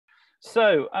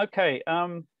So, okay,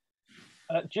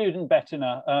 Jude and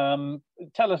Bettina,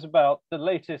 tell us about the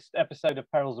latest episode of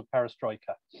Perils of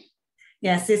Perestroika.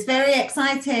 Yes, it's very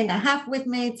exciting. I have with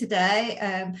me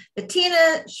today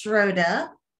Bettina Schroeder,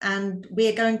 and we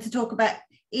are going to talk about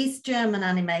East German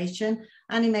animation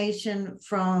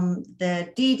from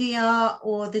the DDR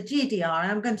or the GDR.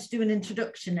 And I'm going to do an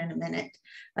introduction in a minute.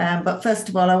 But first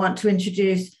of all, I want to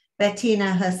introduce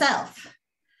Bettina herself.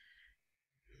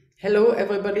 Hello,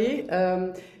 everybody.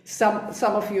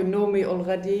 Some of you know me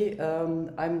already.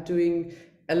 I'm doing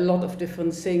a lot of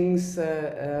different things,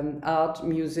 art,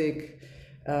 music,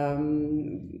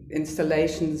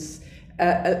 installations,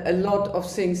 a lot of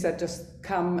things that just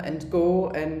come and go,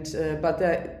 and but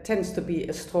there tends to be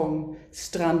a strong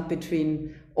strand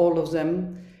between all of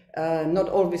them, not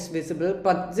always visible,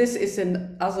 but this is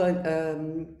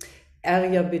another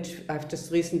area which I've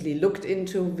just recently looked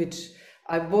into, which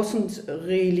I wasn't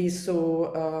really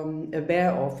so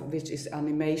aware of, which is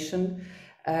animation.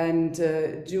 And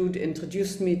Jude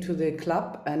introduced me to the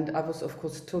club, and I was, of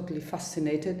course, totally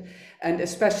fascinated. And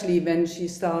especially when she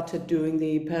started doing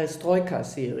the Perestroika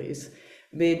series,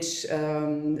 which,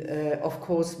 of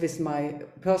course, with my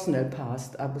personal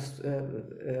past, I was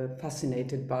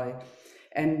fascinated by.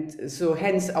 And so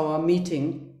hence our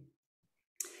meeting.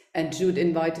 And Jude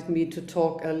invited me to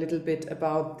talk a little bit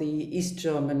about the East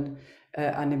German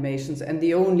animations, and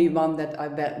the only one that I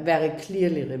very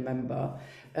clearly remember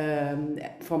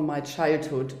from my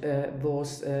childhood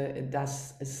was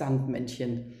Das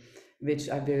Sandmännchen, which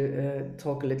I will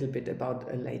talk a little bit about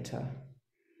later.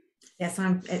 Yes,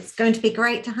 it's going to be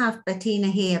great to have Bettina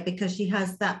here because she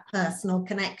has that personal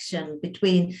connection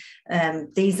between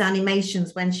these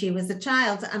animations when she was a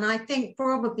child. And I think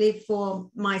probably for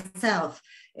myself,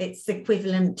 it's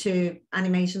equivalent to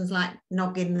animations like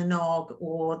Noggin the Nog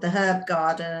or The Herb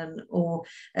Garden or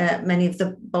many of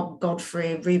the Bob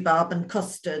Godfrey, Rhubarb and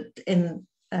Custard in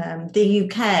the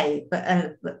UK.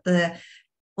 But the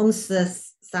Unser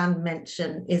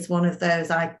Sandmännchen is one of those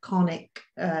iconic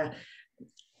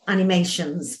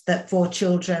animations that for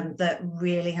children that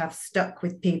really have stuck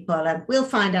with people, and we'll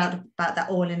find out about that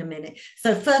all in a minute.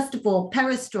 So first of all,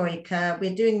 Perestroika,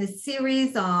 we're doing this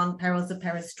series on Perils of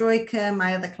Perestroika.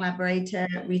 My other collaborator,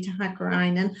 Rita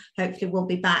Hakkarainen, hopefully will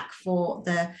be back for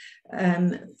the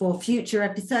for future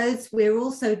episodes. We're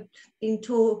also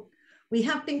we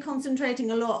have been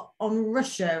concentrating a lot on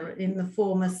Russia in the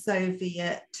former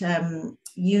Soviet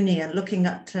Union, looking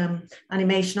at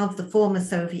animation of the former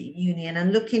Soviet Union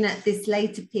and looking at this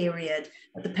later period,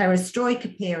 the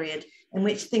Perestroika period, in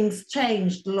which things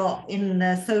changed a lot in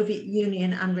the Soviet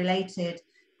Union and related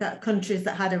countries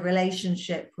that had a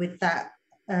relationship with that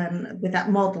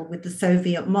model, with the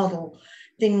Soviet model.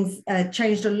 Things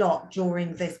changed a lot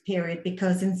during this period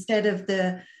because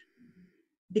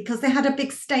because they had a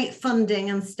big state funding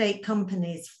and state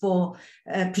companies for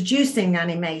producing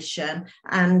animation,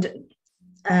 and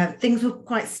things were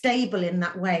quite stable in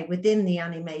that way within the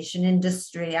animation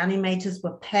industry. Animators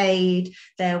were paid,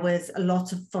 there was a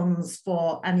lot of funds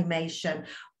for animation,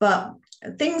 but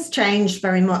things changed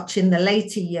very much in the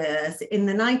later years. In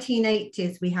the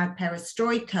 1980s, we had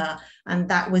Perestroika, and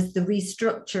that was the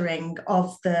restructuring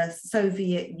of the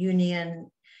Soviet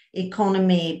Union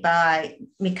economy by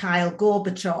Mikhail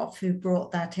Gorbachev, who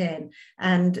brought that in.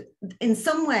 And in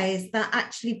some ways that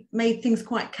actually made things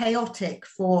quite chaotic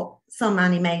for some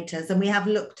animators. And we have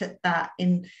looked at that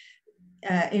in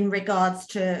regards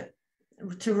to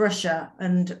Russia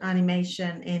and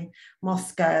animation in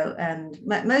Moscow, and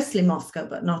mostly Moscow,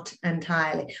 but not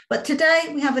entirely. But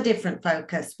today we have a different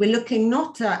focus. We're looking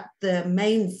not at the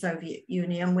main Soviet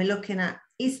Union, we're looking at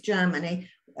East Germany,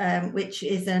 which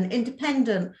is an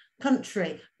independent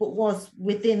country, but was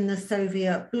within the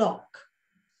Soviet bloc.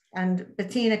 And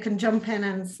Bettina can jump in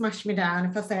and smash me down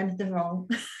if I say anything wrong.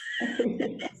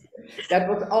 That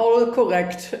was all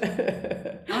correct.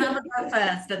 I'll have a go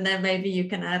first, and then maybe you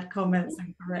can add comments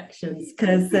and corrections,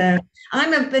 because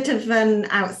I'm a bit of an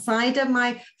outsider.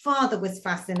 My father was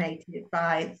fascinated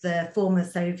by the former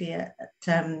Soviet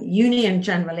Union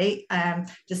generally.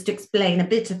 Just to explain a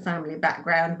bit of family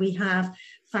background, we have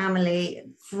family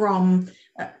from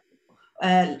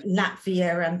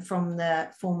Latvia and from the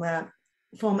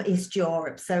former East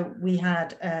Europe. So we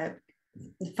had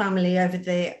family over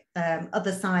the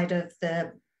other side of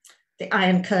the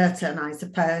Iron Curtain, I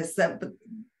suppose,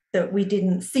 that we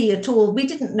didn't see at all. We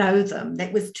didn't know them.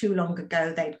 It was too long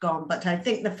ago they'd gone. But I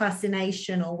think the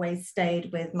fascination always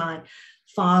stayed with my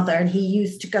father, and he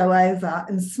used to go over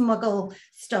and smuggle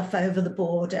stuff over the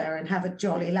border and have a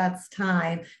jolly lad's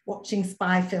time watching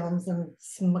spy films and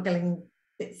smuggling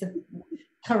bits of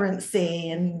currency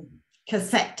and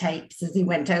cassette tapes as he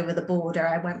went over the border.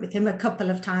 I went with him a couple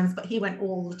of times, but he went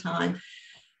all the time.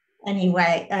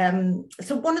 Anyway,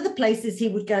 so one of the places he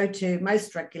would go to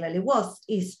most regularly was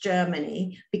East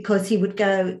Germany, because he would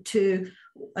go to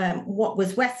what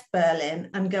was West Berlin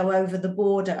and go over the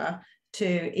border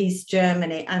to East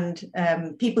Germany. And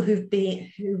people who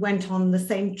went on the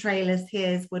same trail as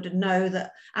his would know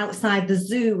that outside the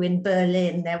zoo in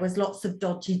Berlin, there was lots of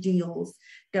dodgy deals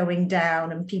going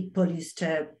down, and people used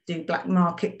to do black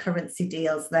market currency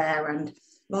deals there and a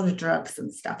lot of drugs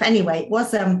and stuff. Anyway, it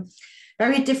was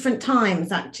very different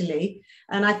times, actually.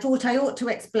 And I thought I ought to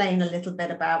explain a little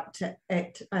bit about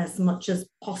it as much as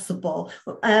possible.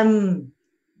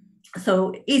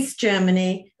 So East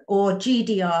Germany, or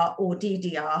GDR or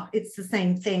DDR, it's the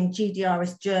same thing. GDR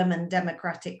is German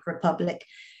Democratic Republic.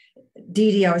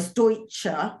 DDR is Deutsche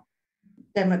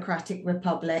Democratic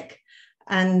Republic.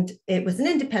 And it was an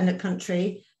independent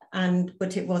country,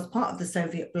 but it was part of the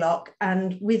Soviet bloc.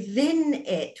 And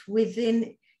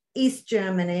within East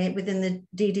Germany, within the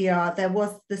DDR, there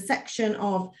was the section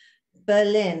of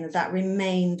Berlin that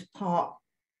remained part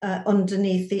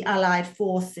underneath the Allied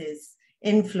forces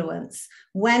influence.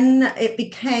 When it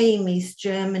became East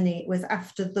Germany, it was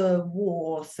after the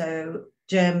war. So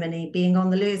Germany, being on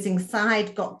the losing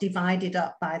side, got divided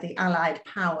up by the Allied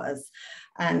powers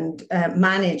and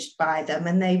managed by them.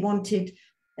 And they wanted,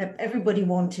 everybody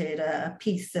wanted a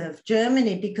piece of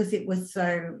Germany because it was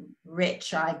so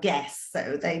rich, I guess.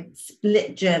 So they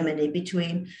split Germany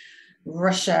between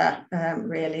Russia,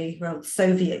 really, well,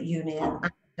 Soviet Union,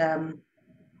 and,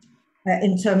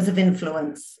 in terms of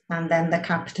influence, and then the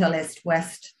capitalist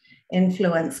West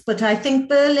influence. But I think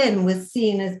Berlin was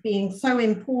seen as being so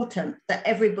important that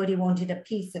everybody wanted a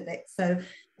piece of it. So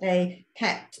they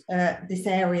kept this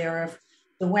area of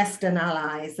the Western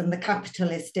allies and the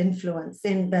capitalist influence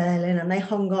in Berlin, and they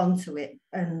hung on to it.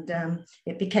 And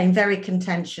it became very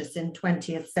contentious in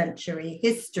 20th century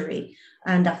history.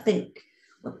 And I think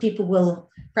people will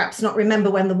perhaps not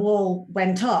remember when the wall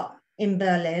went up in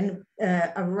Berlin,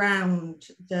 around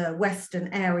the Western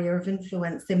area of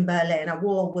influence in Berlin. A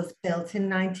wall was built in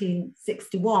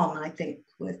 1961, I think,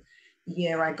 was the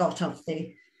year I got off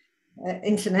the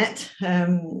internet.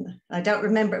 I don't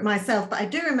remember it myself, but I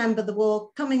do remember the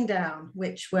wall coming down,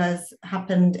 which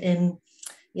happened in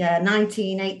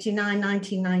 1989,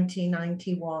 1990,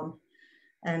 91.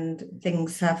 And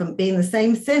things haven't been the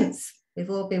same since. We've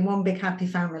all been one big happy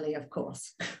family, of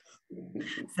course.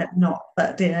 Except not,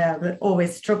 but yeah,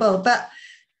 always trouble. But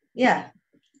yeah,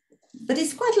 but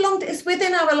it's quite a long, it's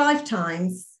within our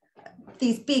lifetimes,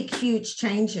 these big, huge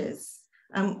changes.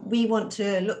 We want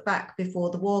to look back before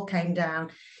the wall came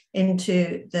down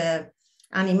into the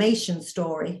animation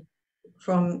story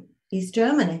from East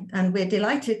Germany. And we're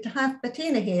delighted to have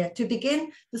Bettina here to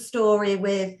begin the story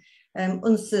with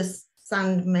Unser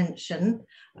Sandmännchen.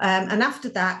 And after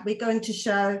that, we're going to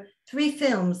show 3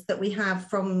 films that we have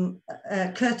from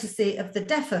courtesy of the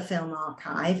DEFA Film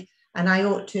Archive. And I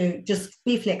ought to just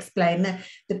briefly explain that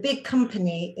the big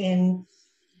company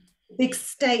big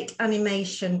state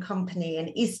animation company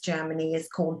in East Germany is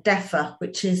called DEFA,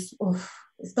 which is,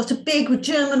 it's got a big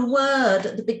German word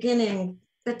at the beginning.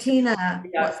 Bettina.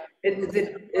 Yeah,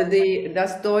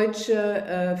 das Deutsche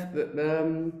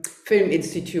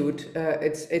Filminstitut.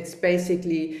 It's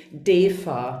basically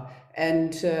DEFA,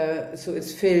 and so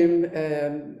it's Film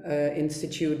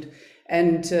Institute,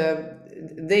 and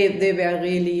they were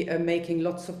really making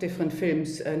lots of different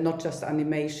films, not just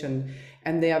animation.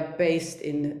 And they are based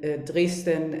in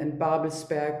Dresden and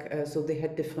Babelsberg, so they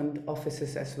had different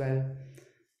offices as well.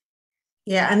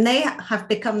 Yeah, and they have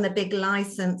become the big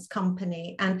license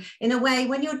company. And in a way,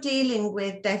 when you're dealing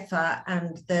with DEFA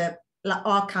and the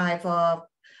archive of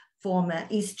former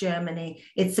East Germany,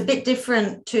 it's a bit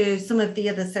different to some of the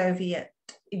other Soviet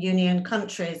Union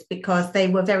countries, because they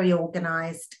were very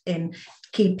organized in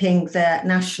keeping the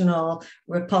national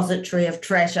repository of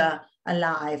treasure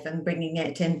alive and bringing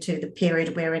it into the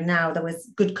period we're in now. There was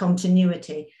good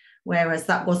continuity, whereas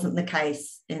that wasn't the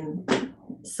case in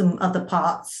some other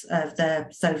parts of the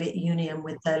Soviet Union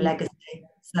with the legacy.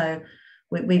 So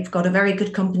we've got a very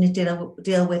good company to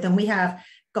deal with, and we have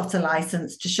got a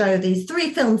license to show these 3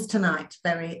 films tonight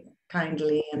very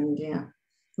kindly, and yeah,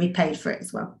 we paid for it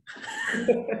as well.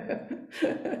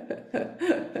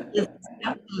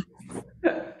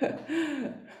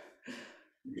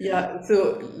 Yeah,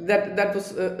 so that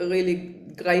was really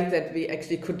great that we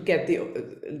actually could get the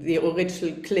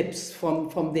original clips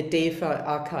from the DEFA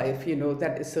archive. You know,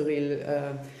 that is a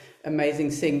real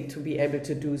amazing thing to be able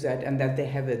to do that, and that they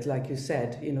have it, like you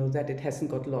said, you know, that it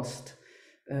hasn't got lost.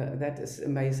 That is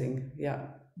amazing. Yeah.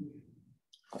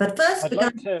 But first, I'd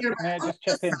like to, may I just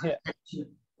chip in here?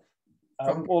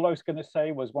 All I was going to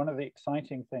say was one of the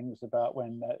exciting things about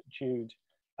when Jude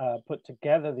put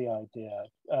together the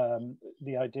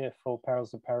idea for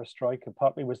Perils of Perestroika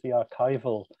partly was the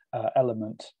archival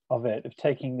element of it, of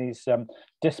taking these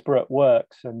disparate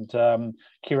works and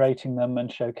curating them and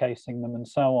showcasing them and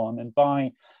so on. And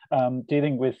by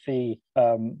dealing with the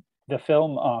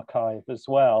film archive as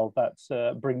well, that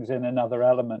brings in another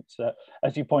element.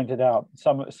 As you pointed out,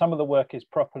 some of the work is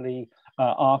properly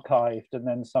archived, and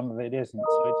then some of it isn't.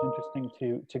 So it's interesting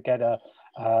to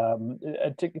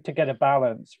get a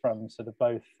balance from sort of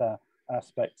both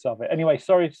aspects of it. Anyway,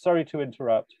 sorry to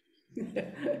interrupt.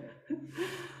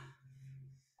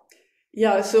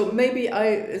 Yeah, so maybe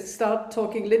I start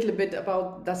talking a little bit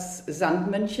about das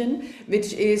Sandmännchen,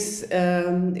 which is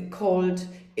called,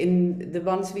 in the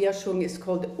ones we are showing, is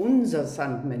called Unser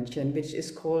Sandmännchen, which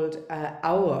is called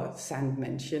Our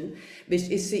Sandmännchen, which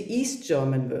is the East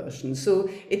German version. So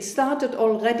it started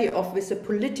already off with a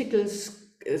political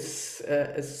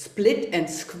split and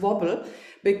squabble,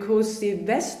 because the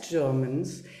West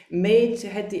Germans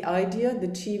had the idea, the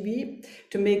TV,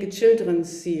 to make a children's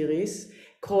series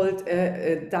called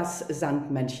Das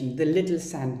Sandmännchen, The Little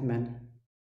Sandman.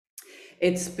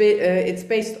 It's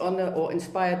based on or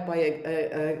inspired by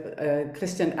a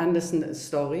Christian Andersen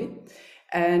story,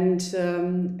 and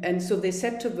so they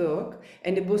set to work,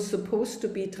 and it was supposed to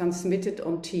be transmitted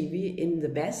on TV in the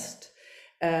West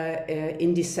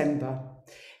in December.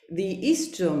 The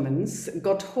East Germans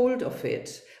got hold of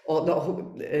it, or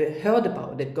heard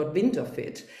about it, got wind of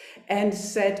it, and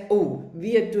said, oh,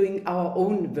 we are doing our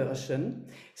own version.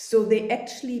 So they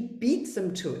actually beat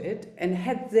them to it and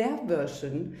had their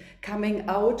version coming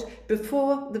out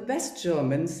before the West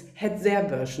Germans had their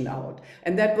version out.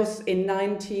 And that was in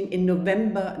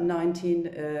November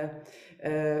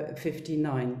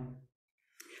 1959.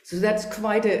 So that's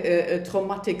quite a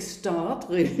traumatic start,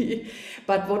 really.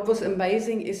 But what was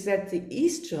amazing is that the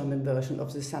East German version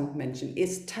of the Sandmännchen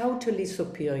is totally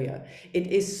superior. It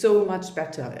is so much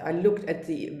better. I looked at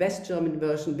the West German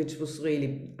version, which was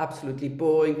really absolutely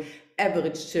boring,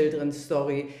 average children's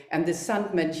story, and the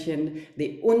Sandmännchen,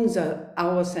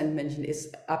 our Sandmännchen,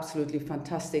 is absolutely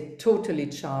fantastic, totally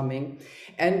charming,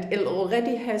 and it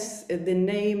already has the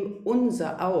name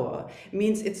Unser, our,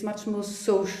 means it's much more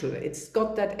social. It's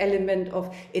got that element of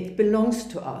it belongs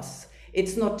to us.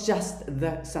 It's not just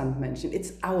the Sandmännchen,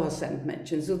 it's our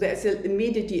Sandmännchen. So there's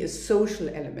immediately a social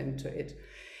element to it.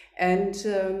 And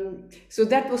so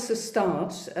that was the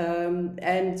start,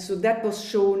 and so that was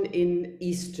shown in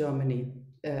East Germany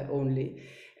only.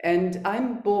 And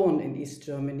I'm born in East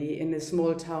Germany, in a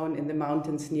small town in the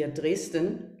mountains near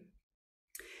Dresden,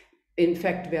 in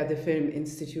fact where the Film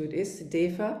Institute is,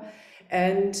 DEFA.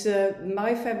 And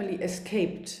my family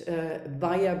escaped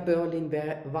via Berlin,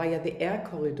 via the air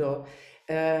corridor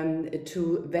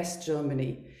to West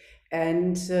Germany.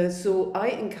 And so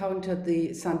I encountered the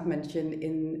Sandmännchen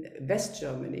in West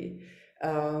Germany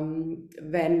when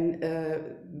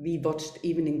we watched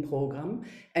evening program.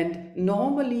 And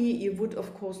normally you would,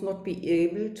 of course, not be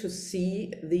able to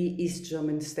see the East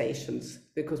German stations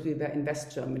because we were in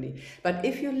West Germany. But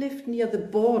if you lived near the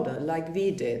border, like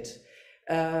we did,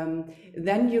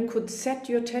 then you could set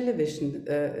your television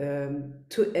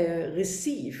to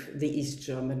receive the East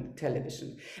German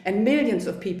television. And millions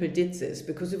of people did this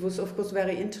because it was, of course,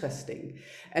 very interesting.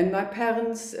 And my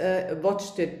parents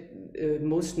watched it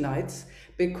most nights,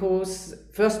 because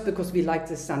we liked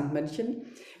the Sandmännchen,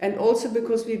 and also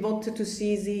because we wanted to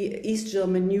see the East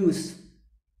German news,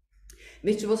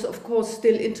 which was, of course,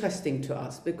 still interesting to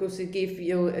us because it gave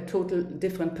you a total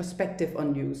different perspective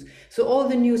on news. So all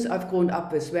the news I've grown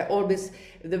up with were always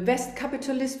the West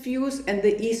capitalist views and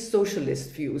the East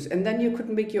socialist views, and then you could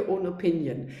make your own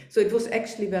opinion. So it was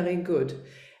actually very good.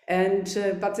 And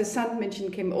but the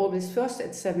Sandmännchen came always first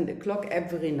at 7 o'clock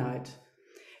every night.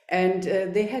 And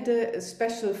they had a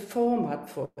special format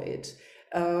for it,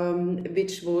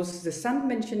 which was the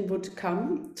Sandmännchen would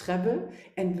come, travel,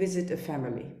 and visit a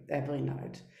family every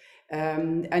night.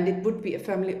 And it would be a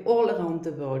family all around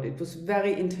the world. It was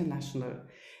very international.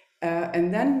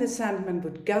 And then the Sandman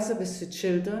would gather with the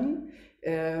children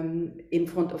in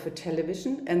front of a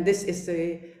television. And this is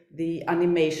the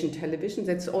animation television.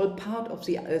 That's all part of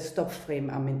the stop frame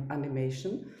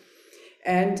animation.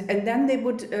 And then they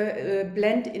would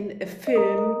blend in a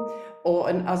film or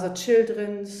another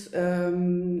children's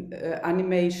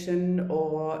animation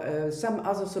or some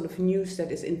other sort of news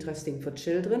that is interesting for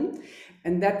children.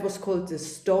 And that was called the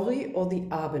story or the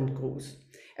Abendgruß.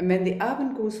 And when the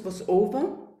Abendgruß was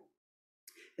over,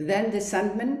 Then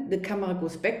the camera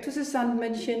goes back to the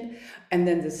Sandmännchen, and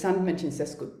then the Sandmännchen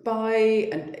says goodbye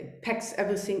and packs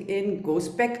everything in, goes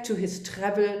back to his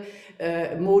travel,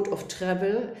 mode of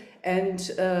travel. And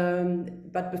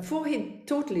but before he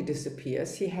totally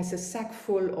disappears, he has a sack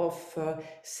full of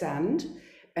sand,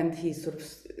 and he sort of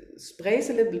sprays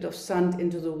a little bit of sand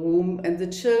into the room, and the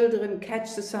children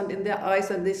catch the sand in their eyes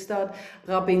and they start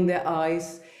rubbing their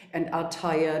eyes and are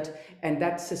tired, and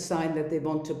that's a sign that they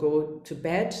want to go to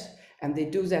bed, and they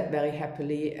do that very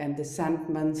happily. And the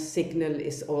Sandman's signal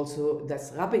is also,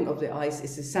 that's rubbing of the eyes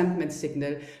is the Sandman's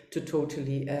signal to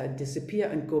totally disappear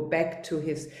and go back to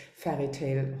his fairy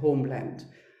tale homeland.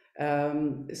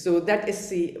 So that is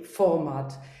the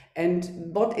format.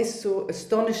 And what is so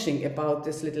astonishing about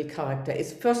this little character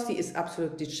is, first, he is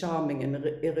absolutely charming and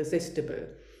irresistible.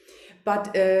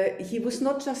 But he was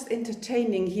not just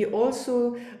entertaining, he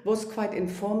also was quite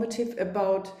informative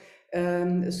about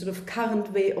sort of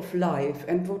current way of life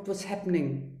and what was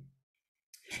happening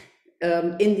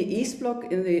in the East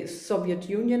Bloc, in the Soviet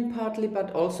Union partly,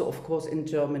 but also, of course, in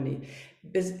Germany,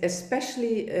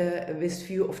 especially with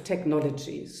view of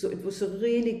technology. So it was a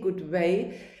really good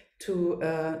way to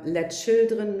let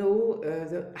children know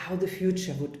how the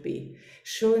future would be,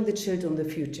 showing the children the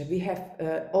future. We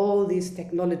have all this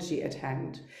technology at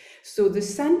hand. So the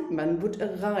Sandman would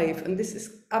arrive, and this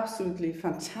is absolutely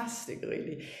fantastic,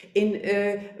 really, in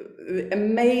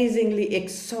amazingly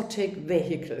exotic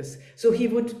vehicles. So he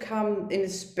would come in a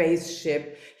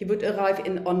spaceship, he would arrive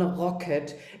on a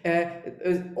rocket,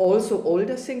 also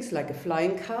older things like a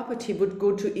flying carpet. He would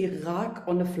go to Iraq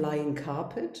on a flying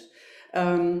carpet.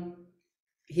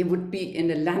 He would be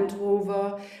in a Land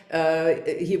Rover,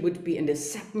 he would be in a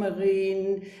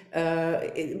submarine,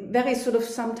 very sort of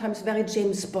sometimes very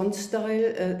James Bond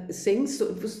style things. So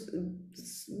it was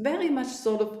very much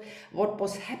sort of what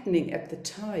was happening at the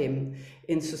time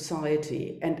in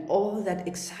society, and all that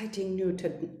exciting new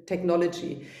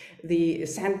technology. The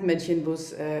Sandmännchen was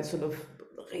sort of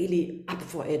really up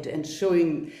for it and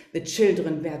showing the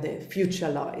children where the future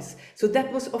lies. So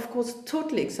that was, of course,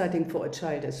 totally exciting for a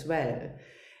child as well.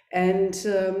 And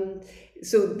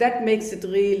so that makes it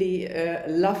really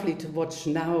lovely to watch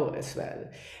now as well.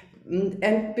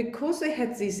 And because they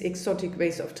had these exotic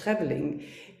ways of traveling,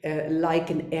 like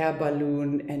an air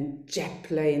balloon and jet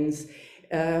planes,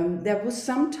 there was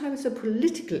sometimes a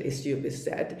political issue with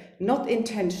that, not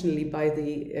intentionally by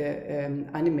the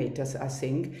animators, I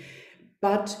think,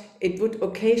 but it would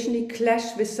occasionally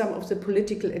clash with some of the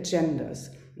political agendas.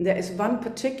 There is one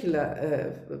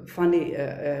particular funny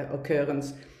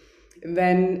occurrence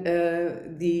when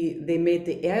they made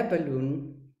the air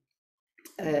balloon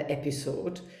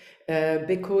episode,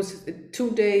 because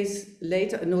 2 days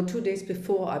later, no, 2 days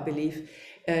before, I believe,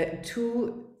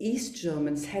 2 East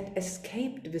Germans had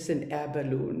escaped with an air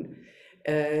balloon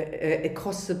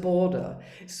across the border.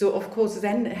 So of course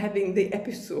then having the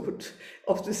episode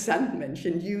of the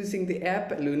Sandmännchen using the air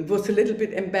balloon was a little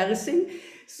bit embarrassing.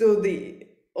 So the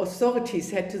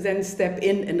authorities had to then step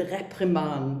in and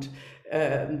reprimand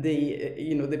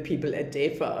the people at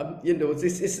DEFA.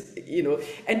 This is,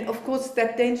 and of course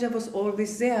that danger was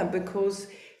always there, because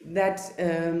that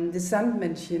the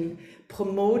Sandmännchen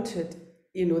promoted,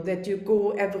 that you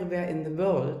go everywhere in the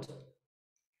world,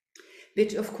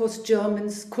 which of course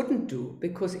Germans couldn't do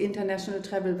because international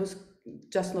travel was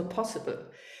just not possible.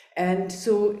 And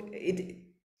so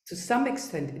to some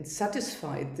extent it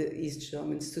satisfied the East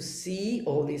Germans to see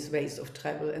all these ways of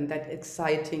travel and that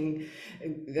exciting,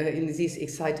 in these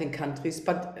exciting countries,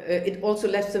 but it also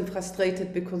left them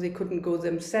frustrated because they couldn't go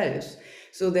themselves.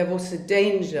 So there was a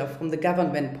danger from the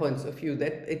government points of view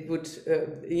that it would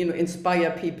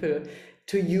inspire people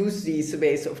to use these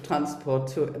ways of transport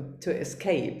to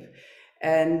escape.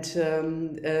 And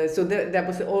so there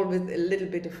was always a little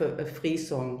bit of a free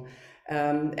song.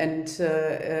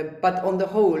 But on the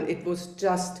whole, it was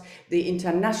just the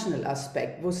international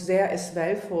aspect was there as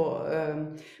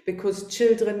well because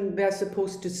children were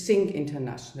supposed to think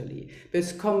internationally,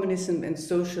 because communism and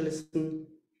socialism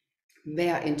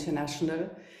were international,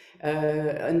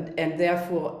 and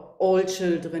therefore all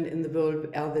children in the world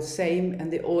are the same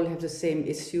and they all have the same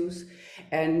issues.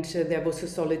 And there was a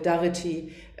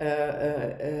solidarity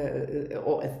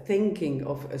or a thinking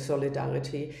of a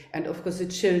solidarity, and of course the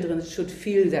children should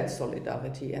feel that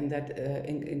solidarity, and that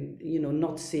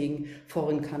not seeing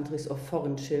foreign countries or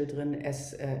foreign children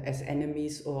as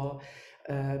enemies or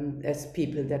as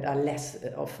people that are less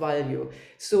of value.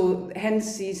 So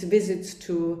hence these visits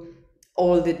to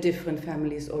all the different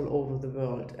families all over the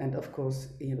world, and of course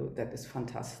that is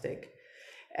fantastic.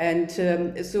 And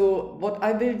so what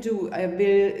I will do, I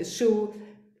will show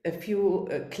a few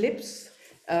clips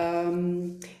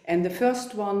And the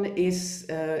first one is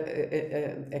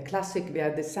a classic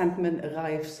where the Sandman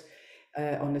arrives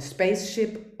on a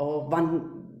spaceship, or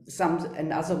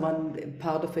another one,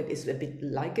 part of it is a bit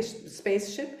like a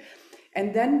spaceship.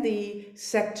 And then the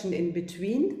section in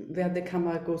between, where the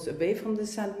camera goes away from the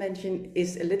Sandmännchen,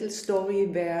 is a little story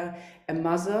where a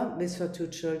mother with her 2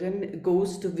 children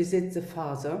goes to visit the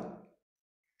father.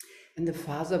 And the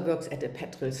father works at a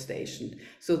petrol station.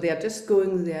 So they are just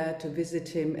going there to visit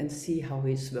him and see how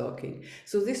he's working.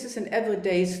 So this is an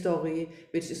everyday story,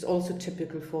 which is also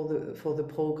typical for the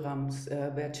programs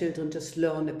where children just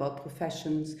learn about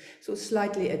professions. So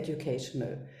slightly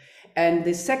educational. And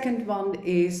the second one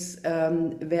is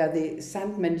where the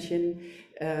Sandmännchen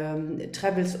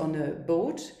travels on a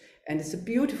boat. And it's a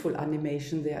beautiful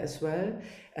animation there as well.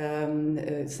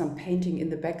 Some painting in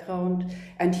the background,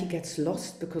 and he gets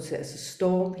lost because there's a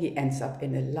storm. He ends up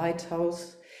in a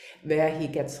lighthouse where he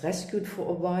gets rescued for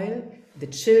a while. The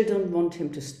children want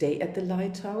him to stay at the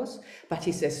lighthouse, but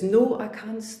he says, no, I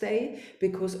can't stay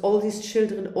because all these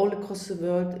children all across the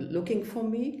world looking for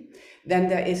me. Then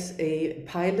there is a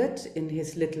pilot in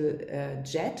his little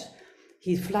jet.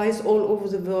 He flies all over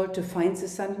the world to find the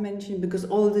Sandmännchen because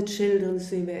all the children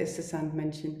say, where is the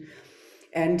Sandmännchen?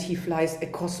 And he flies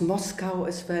across Moscow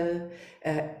as well,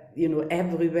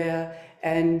 everywhere.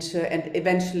 And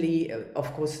eventually,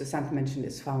 of course, the Sandmännchen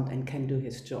is found and can do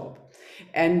his job.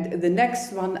 And the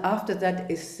next one after that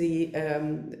is the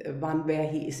one where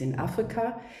he is in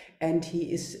Africa and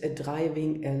he is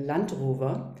driving a Land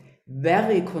Rover.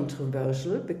 Very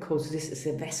controversial because this is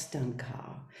a Western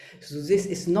car. So this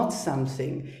is not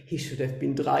something he should have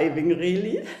been driving,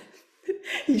 really.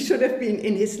 He should have been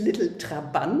in his little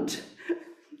Trabant.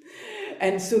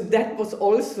 And so that was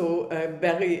also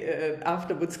very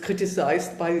afterwards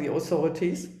criticized by the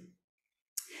authorities.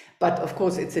 But of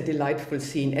course, it's a delightful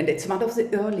scene. And it's one of the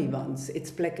early ones.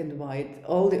 It's black and white.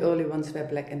 All the early ones were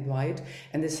black and white.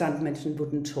 And the Sandmännchen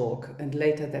wouldn't talk. And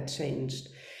later that changed.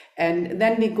 And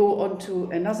then we go on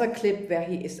to another clip where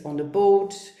he is on a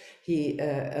boat. He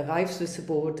arrives with the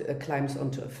boat, climbs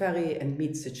onto a ferry and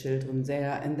meets the children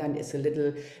there. And then it's a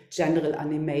little general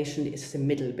animation, it's the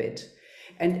middle bit.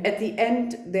 And at the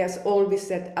end, there's always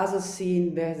that other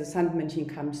scene where the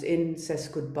Sandmännchen comes in, says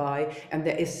goodbye, and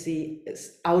there is the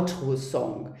outro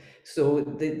song. So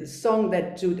the song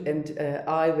that Jude and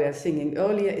I were singing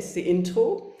earlier is the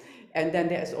intro. And then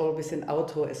there is always an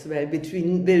outro as well, which we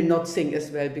will not sing as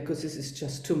well because this is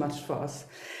just too much for us.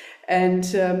 And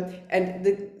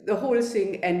the whole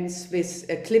thing ends with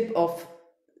a clip of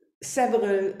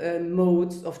several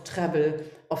modes of travel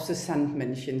of the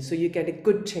Sandmännchen. So you get a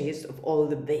good taste of all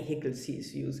the vehicles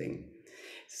he's using.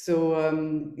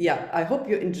 So yeah, I hope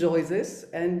you enjoy this.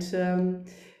 And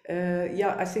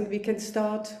yeah, I think we can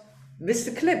start with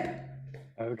the clip.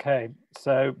 Okay,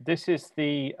 so this is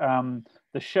the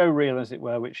show reel, as it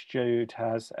were, which Jude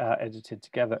has edited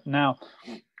together. Now,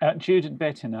 Jude and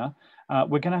Bettina,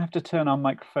 we're going to have to turn our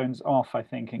microphones off, I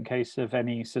think, in case of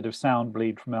any sort of sound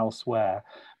bleed from elsewhere.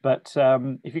 But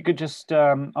if you could just,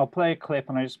 I'll play a clip,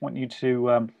 and I just want you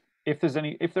to, if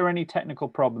there are any technical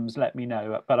problems, let me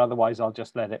know. But otherwise, I'll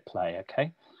just let it play.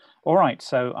 Okay. All right.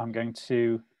 So I'm going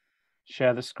to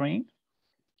share the screen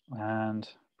and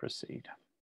proceed.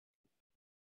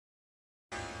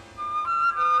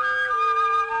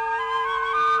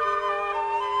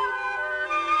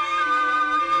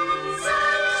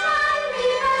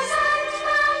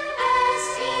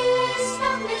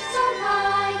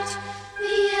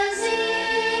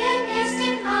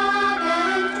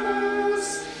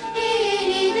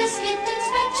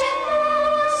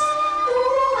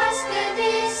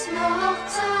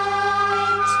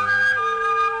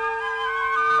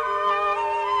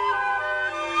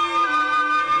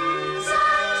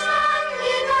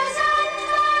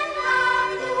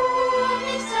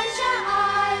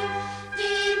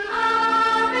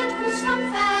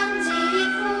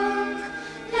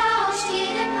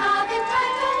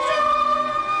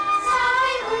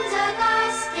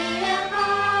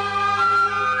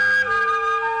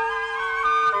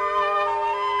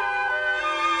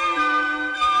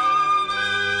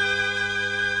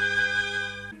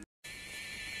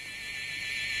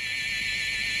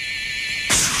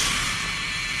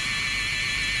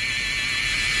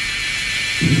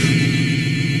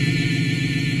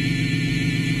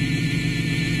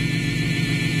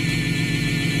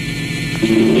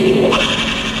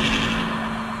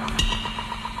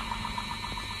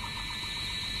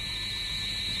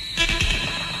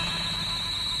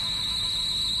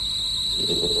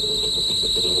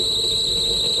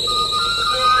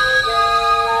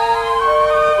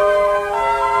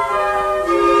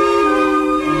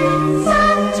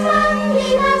 Sun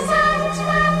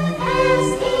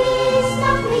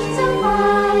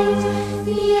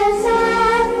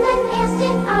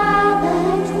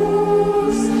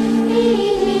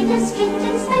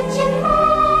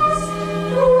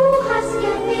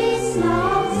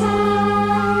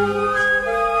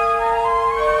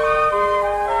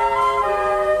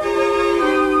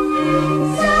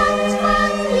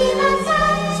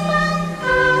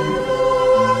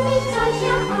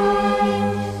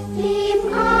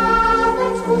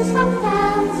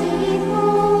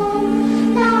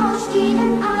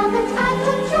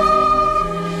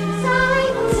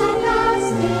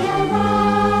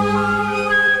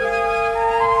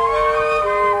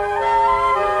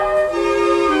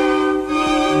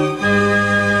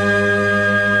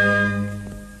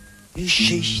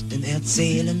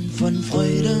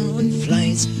Freude und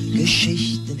Fleiß,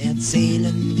 Geschichten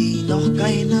erzählen, die noch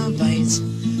keiner weiß.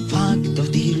 Fragt doch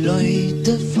die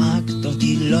Leute, fragt doch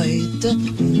die Leute.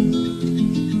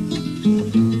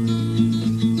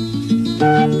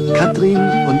 Katrin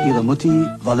und ihre Mutti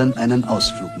wollen einen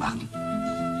Ausflug machen.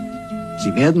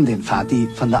 Sie werden den Vati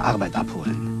von der Arbeit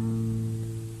abholen.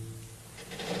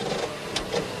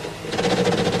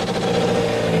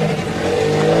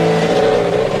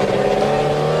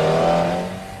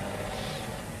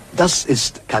 Das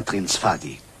ist Katrins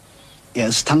Vati. Er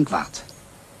ist Tankwart.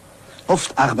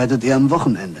 Oft arbeitet er am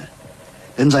Wochenende,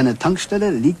 denn seine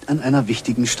Tankstelle liegt an einer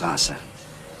wichtigen Straße.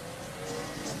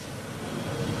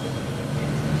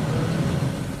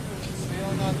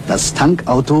 Das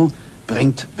Tankauto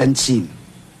bringt Benzin.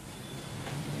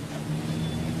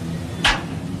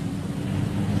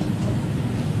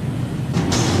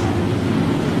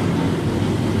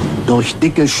 Durch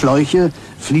dicke Schläuche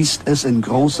fließt es in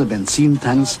große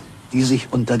Benzintanks, die sich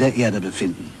unter der Erde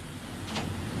befinden.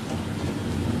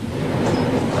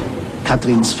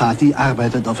 Katrins Vati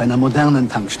arbeitet auf einer modernen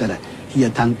Tankstelle.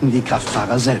 Hier tanken die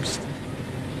Kraftfahrer selbst.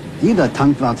 Jeder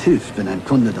Tankwart hilft, wenn ein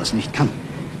Kunde das nicht kann.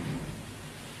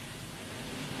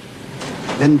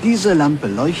 Wenn diese Lampe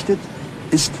leuchtet,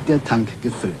 ist der Tank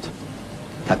gefüllt.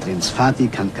 Katrins Vati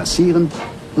kann kassieren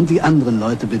und die anderen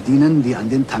Leute bedienen, die an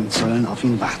den Tanksäulen auf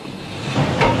ihn warten.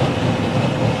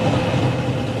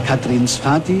 Katrins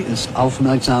Vati ist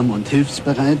aufmerksam und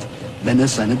hilfsbereit, wenn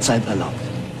es seine Zeit erlaubt.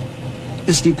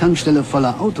 Ist die Tankstelle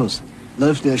voller Autos,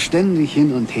 läuft er ständig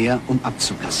hin und her, um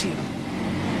abzukassieren.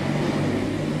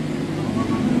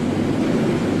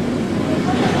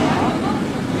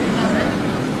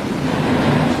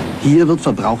 Hier wird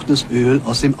verbrauchtes Öl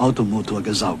aus dem Automotor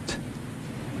gesaugt.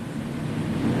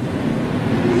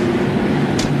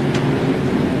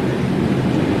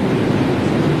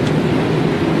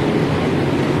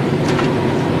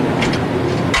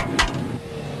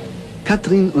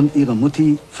 Katrin und ihre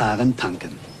Mutti fahren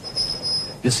tanken.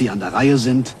 Bis sie an der Reihe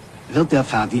sind, wird der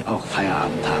Vati auch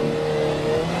Feierabend haben.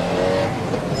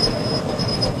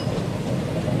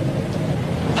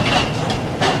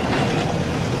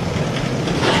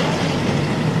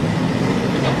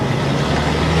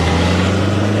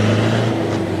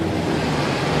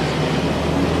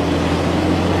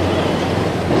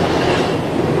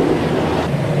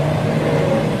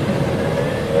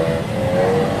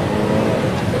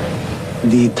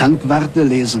 Die Tankwarte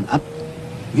lesen ab,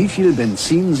 wie viel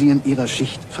Benzin sie in ihrer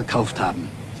Schicht verkauft haben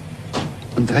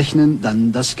und rechnen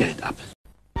dann das Geld ab.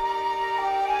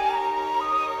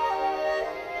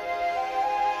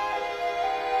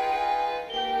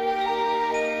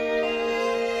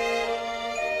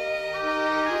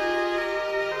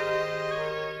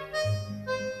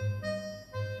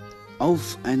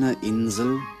 Auf einer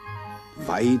Insel,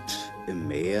 weit im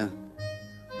Meer,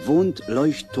 wohnt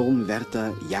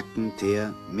Leuchtturmwärter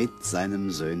Jackenteer mit seinem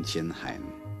Söhnchen Hein.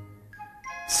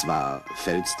 Zwar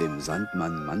fällt's dem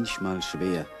Sandmann manchmal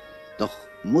schwer, doch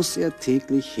muss er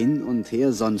täglich hin und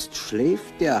her, sonst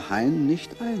schläft der Hein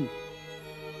nicht ein.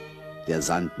 Der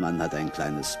Sandmann hat ein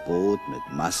kleines Boot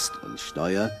mit Mast und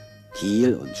Steuer,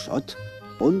 Kiel und Schott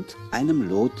und einem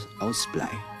Lot aus Blei.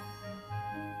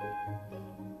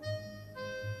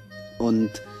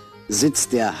 Und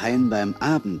sitzt der Hein beim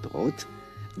Abendbrot,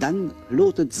 dann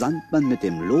lotet Sandmann mit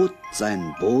dem Lot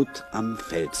sein Boot am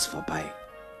Fels vorbei.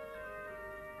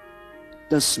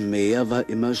 Das Meer war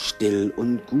immer still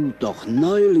und gut, doch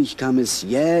neulich kam es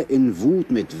jäh in Wut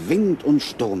mit Wind und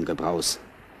Sturmgebraus.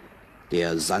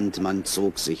 Der Sandmann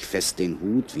zog sich fest den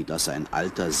Hut, wie das ein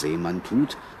alter Seemann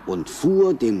tut, und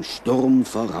fuhr dem Sturm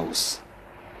voraus.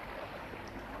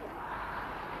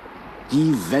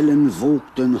 Die Wellen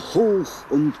wogten hoch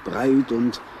und breit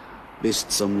und bis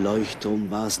zum Leuchtturm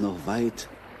war's noch weit,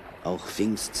 auch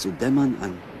fing's zu dämmern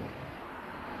an.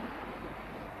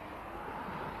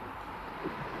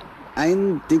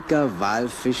 Ein dicker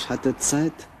Walfisch hatte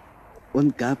Zeit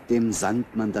und gab dem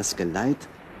Sandmann das Geleit,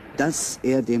 dass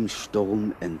er dem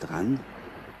Sturm entrann.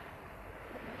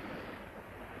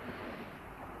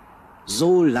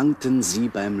 So langten sie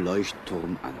beim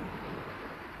Leuchtturm an.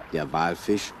 Der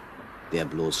Walfisch, der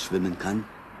bloß schwimmen kann,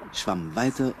 schwamm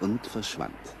weiter und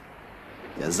verschwand.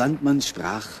 Der Sandmann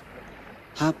sprach,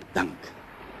 hab Dank.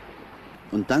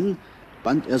 Und dann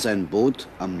band er sein Boot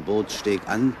am Bootssteg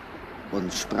an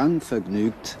und sprang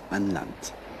vergnügt an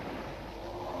Land.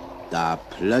 Da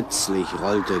plötzlich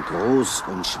rollte groß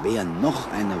und schwer noch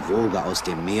eine Woge aus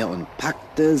dem Meer und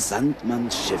packte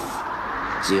Sandmanns Schiff.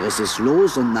 Sie riss es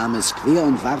los und nahm es quer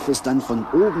und warf es dann von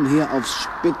oben her aufs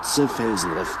spitze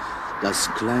Felsenriff.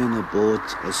 Das kleine Boot,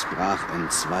 es brach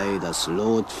entzwei, das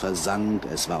Lot versank,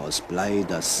 es war aus Blei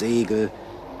das Segel,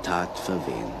 Tat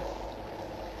verwehen.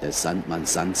 Des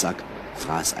Sandmanns Sandsack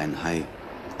fraß ein Hai,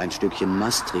 ein Stückchen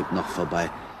Mast trieb noch vorbei,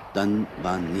 dann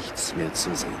war nichts mehr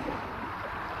zu sehen.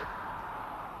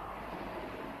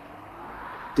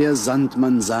 Der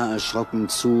Sandmann sah erschrocken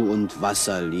zu und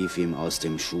Wasser lief ihm aus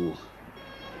dem Schuh.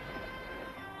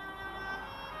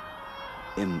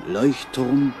 Im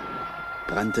Leuchtturm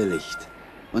brannte Licht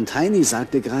und Heini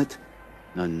sagte grad,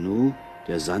 na nu,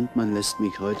 der Sandmann lässt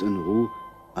mich heut in Ruh,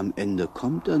 am Ende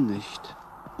kommt er nicht.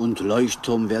 Und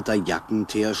Leuchtturmwärter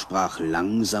Jackenteer sprach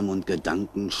langsam und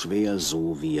gedankenschwer,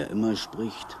 so wie er immer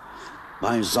spricht.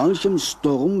 Bei solchem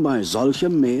Sturm, bei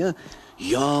solchem Meer,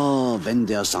 ja, wenn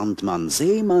der Sandmann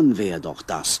Seemann wär, doch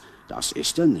das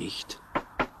ist er nicht.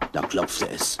 Da klopfte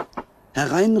es.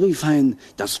 Herein, rief Hein,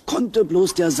 das konnte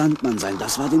bloß der Sandmann sein,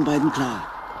 das war den beiden klar.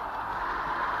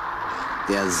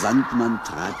 Der Sandmann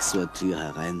trat zur Tür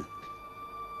herein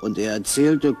und er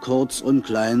erzählte kurz und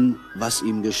klein, was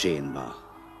ihm geschehen war.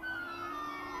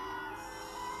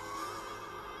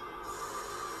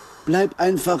 »Bleib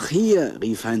einfach hier«,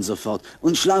 rief Hein sofort,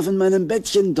 »und schlaf in meinem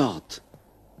Bettchen dort.«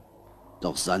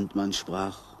 Doch Sandmann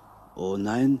sprach, »Oh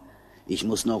nein, ich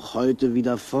muss noch heute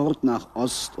wieder fort nach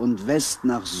Ost und West,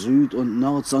 nach Süd und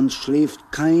Nord, sonst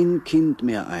schläft kein Kind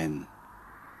mehr ein.«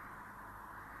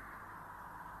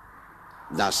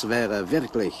 »Das wäre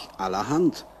wirklich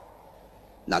allerhand.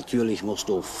 Natürlich musst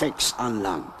du fix an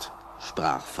Land«,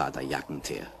 sprach Vater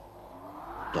Jackenteer.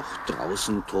 Doch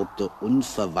draußen tobte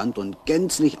unverwandt und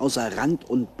gänzlich außer Rand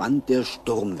und Band der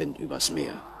Sturmwind übers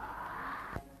Meer.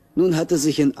 Nun hatte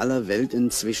sich in aller Welt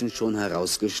inzwischen schon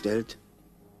herausgestellt,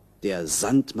 der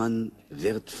Sandmann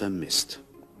wird vermisst.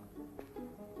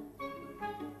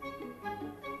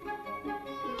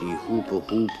 Die Hupe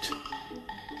hupt,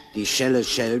 die Schelle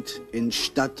schellt in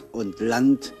Stadt und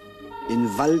Land,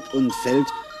 in Wald und Feld,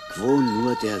 wo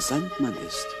nur der Sandmann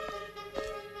ist.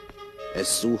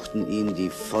 Es suchten ihn die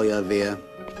Feuerwehr,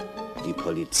 die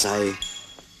Polizei,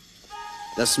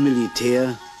 das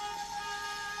Militär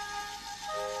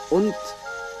und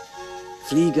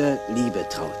Flieger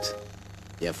Liebetraut.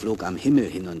 Der flog am Himmel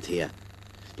hin und her.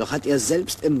 Doch hat er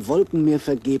selbst im Wolkenmeer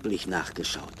vergeblich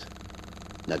nachgeschaut.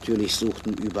 Natürlich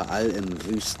suchten überall im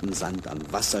Wüstensand am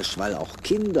Wasserschwall auch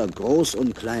Kinder, groß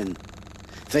und klein.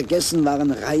 Vergessen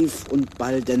waren Reif und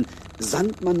Ball, denn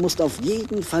Sandmann musste auf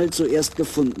jeden Fall zuerst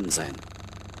gefunden sein.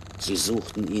 Sie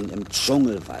suchten ihn im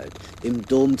Dschungelwald, im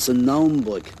Dom zu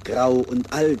Naumburg, grau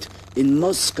und alt, in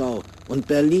Moskau und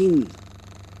Berlin.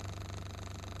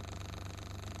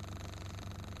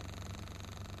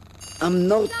 Am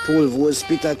Nordpol, wo es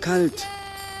bitterkalt.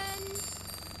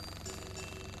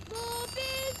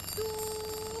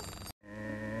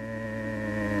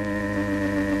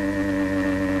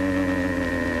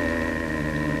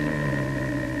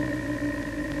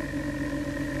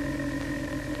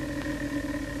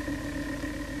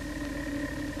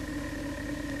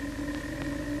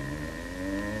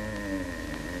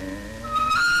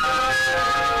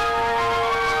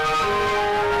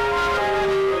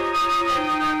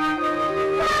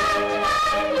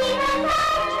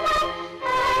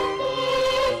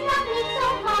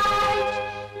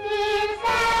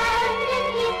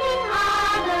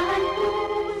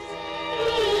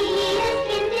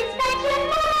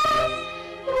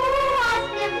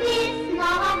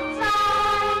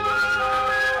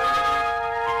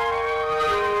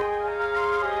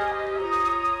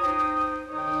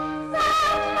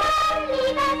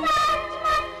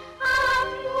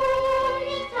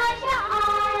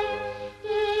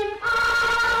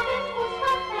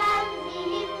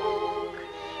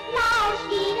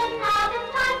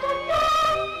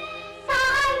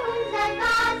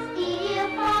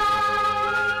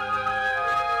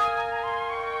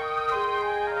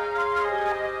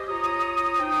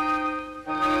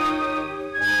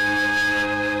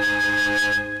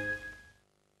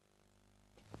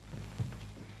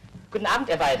 Guten Abend,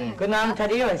 ihr beiden. Guten Abend,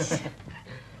 Thaddeus.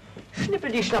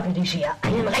 Schnippel die Scher.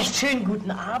 Einen recht schönen guten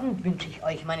Abend wünsche ich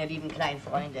euch, meine lieben kleinen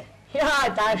Freunde. Ja,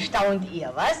 da staunt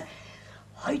ihr, was?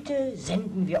 Heute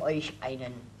senden wir euch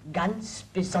einen ganz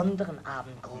besonderen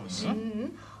Abendgruß.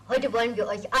 Heute wollen wir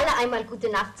euch alle einmal gute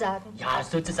Nacht sagen. Ja,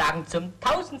 sozusagen zum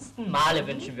 1000. Male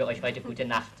wünschen wir euch heute gute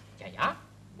Nacht. Ja, ja?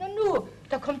 Na nu,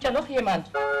 da kommt ja noch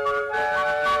jemand.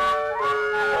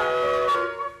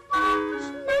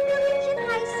 Sandmännchen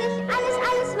heiß ich, alles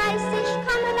weiß ich,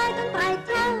 komme weit und breit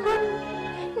herum.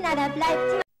 Na, da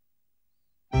bleibt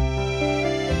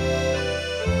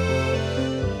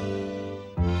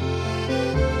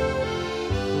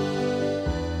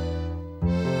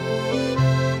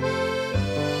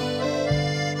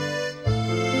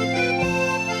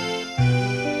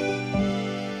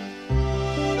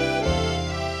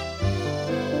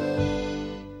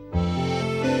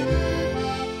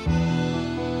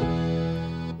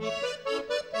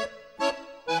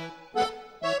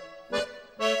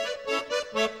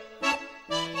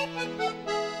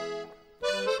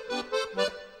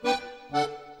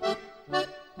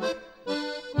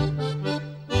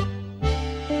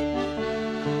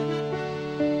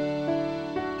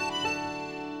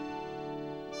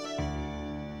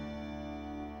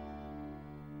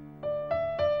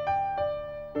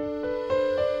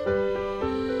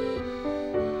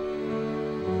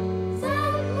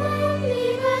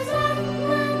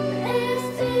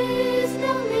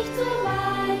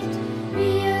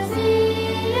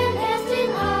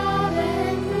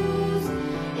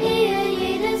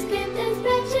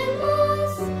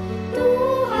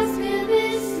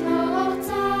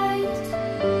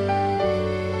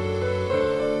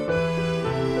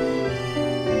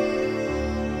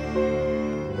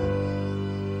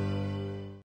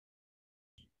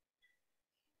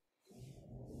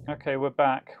Okay, we're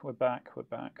back. We're back. We're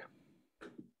back.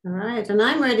 All right, and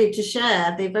I'm ready to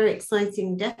share the very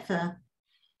exciting DEFA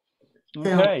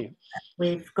film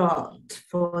we've got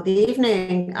for the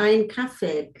evening. Ein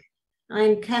Käfig,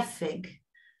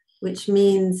 which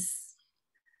means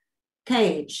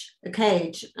cage, a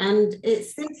cage. And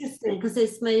it's interesting because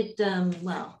it's made,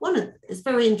 it's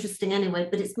very interesting anyway,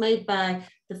 but it's made by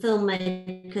the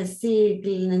filmmaker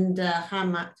Sieglinde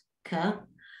Hammacher.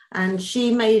 And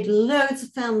she made loads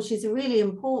of films. She's really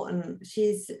important.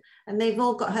 And they've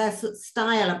all got her sort of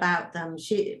style about them.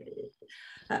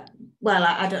 I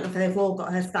don't know if they've all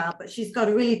got her style, but she's got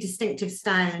a really distinctive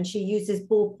style, and she uses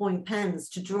ballpoint pens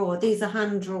to draw. These are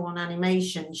hand-drawn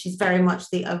animation. She's very much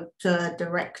the auteur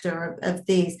director of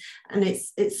these, and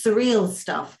it's surreal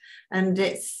stuff. And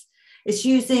it's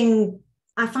using.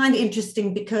 I find it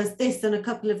interesting because this and a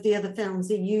couple of the other films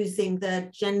are using the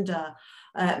gender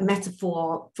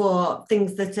metaphor for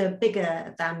things that are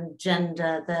bigger than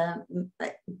gender.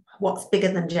 What's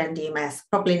bigger than gender, you may ask?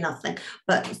 Probably nothing.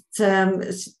 But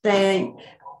I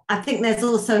think there's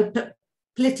also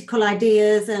political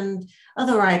ideas and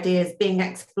other ideas being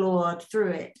explored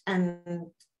through it. And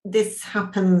this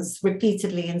happens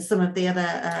repeatedly in some of the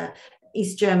other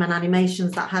East German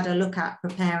animations that I had a look at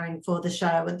preparing for the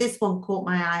show, and this one caught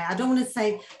my eye. I don't want to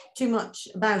say too much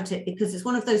about it because it's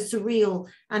one of those surreal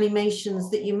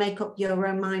animations that you make up your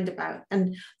own mind about,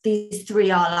 and these three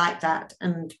are like that.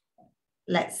 And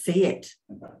let's see it.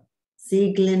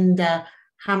 Sieglinde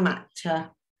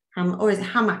Hammacher, or is it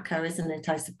Hammacher, isn't it,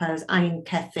 I suppose? Ein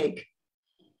Käfig.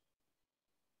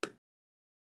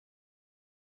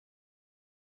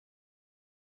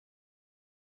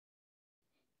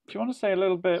 Do you want to say a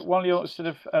little bit, while you're sort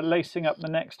of lacing up the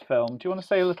next film, do you want to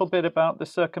say a little bit about the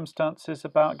circumstances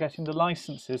about getting the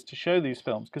licenses to show these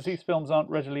films? Because these films aren't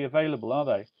readily available, are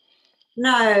they?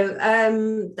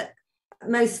 No,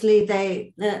 mostly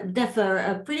DEFA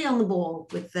are pretty on the ball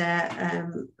with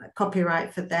their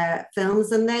copyright for their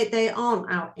films, and they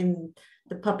aren't out in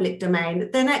the public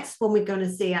domain. The next one we're going to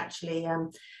see, actually,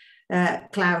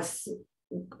 Klaus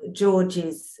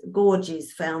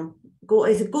Gorgi's film.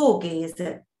 Is it Gorgi? Is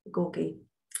it Gorgi?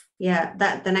 Yeah,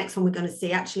 the next one we're going to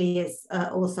see actually is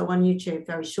also on YouTube,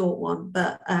 very short one.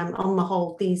 But on the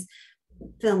whole, these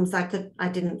films I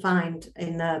didn't find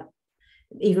in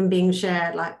even being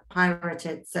shared, like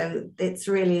pirated. So it's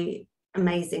really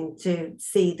amazing to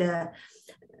see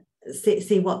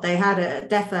what they had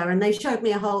at DEFA, and they shared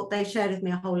with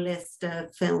me a whole list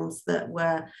of films that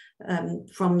were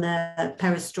from the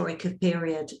Perestroika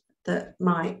period that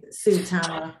might suit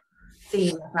our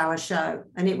theme of our show,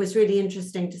 and it was really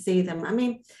interesting to see them. I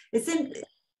mean,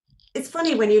 it's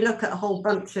funny when you look at a whole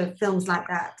bunch of films like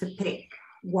that to pick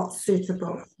what's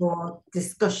suitable for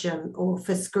discussion or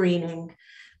for screening,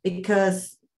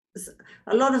 because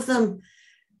a lot of them,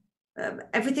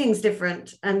 everything's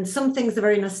different, and some things are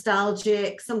very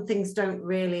nostalgic, some things don't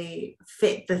really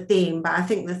fit the theme, but I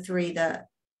think the three that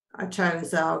I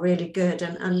chose are really good,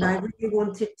 and I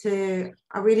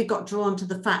really got drawn to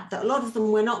the fact that a lot of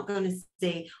them we're not going to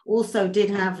see also did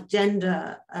have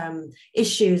gender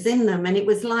issues in them, and it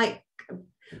was like,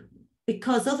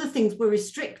 because other things were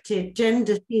restricted,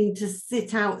 gender seemed to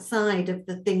sit outside of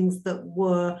the things that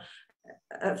were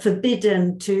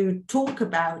forbidden to talk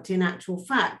about. In actual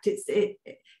fact, it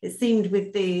seemed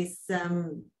with these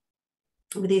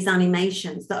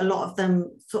animations that a lot of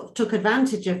them sort of took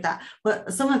advantage of that,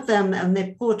 but some of them and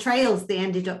the portrayals they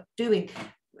ended up doing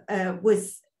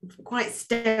was quite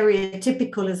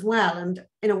stereotypical as well, and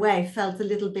in a way felt a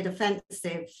little bit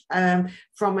offensive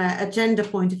from a gender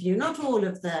point of view. Not all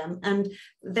of them, and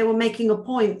they were making a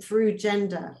point through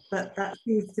gender, but that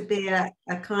seems to be a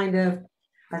kind of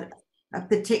a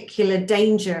particular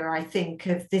danger, I think,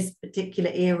 of this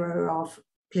particular era of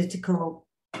political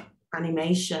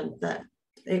animation, that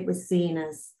it was seen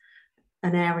as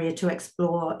an area to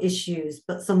explore issues,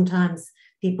 but sometimes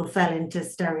people fell into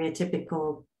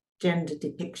stereotypical gender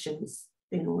depictions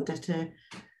in order to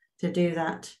do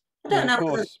that. I don't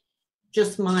know if it's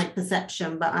just my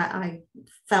perception, but I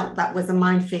felt that was a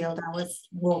minefield I was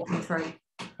walking through.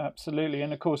 Absolutely,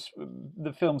 and of course,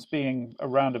 the films being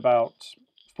around about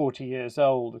 40 years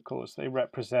old, of course, they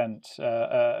represent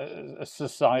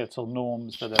societal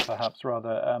norms that are perhaps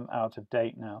rather out of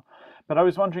date now. But I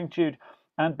was wondering, Jude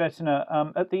and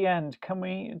Bettina, at the end, can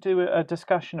we do a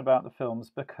discussion about the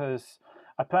films? Because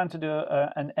I plan to do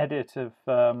an edit of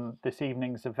this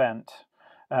evening's event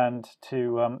and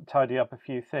to tidy up a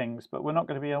few things, but we're not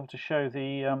going to be able to show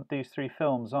these three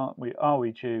films, aren't we? Are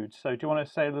we, Jude? So do you want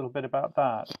to say a little bit about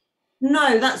that?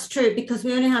 No, that's true, because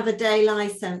we only have a day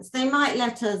license. They might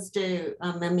let us do,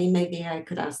 I mean, maybe I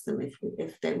could ask them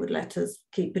if they would let us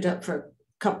keep it up for a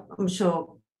couple. I'm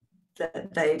sure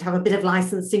that they'd have a bit of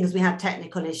licensing, as we had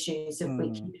technical issues if we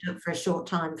keep it up for a short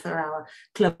time for our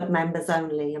club members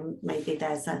only, and maybe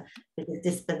there's a bit of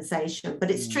dispensation. But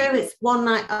it's true, it's one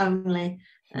night only,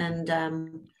 and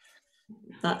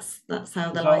that's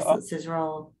how the licenses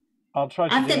roll. I'll try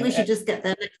to I think we should just get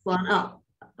the next one up.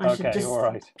 I should just all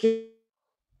right. keep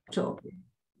talking.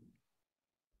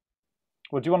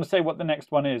 Well, do you want to say what the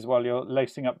next one is while you're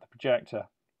lacing up the projector?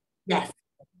 Yes.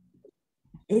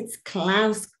 It's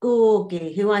Klaus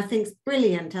Gorgi, who I think is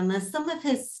brilliant. And there's some of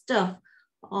his stuff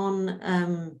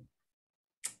on,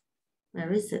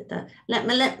 where is it there?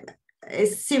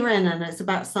 It's Siren, and it's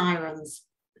about sirens.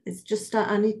 It's just,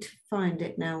 I need to find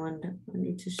it now, and I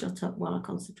need to shut up while I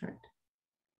concentrate.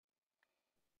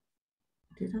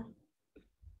 Did I?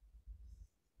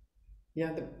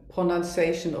 Yeah, the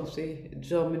pronunciation of the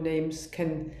German names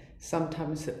can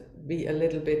sometimes be a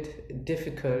little bit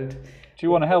difficult. Do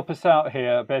you want to help us out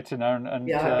here, Bettina? And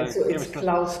yeah, so it's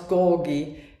Klaus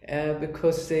Gorgi,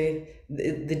 because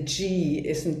the G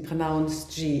isn't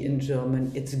pronounced G in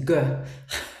German, it's G.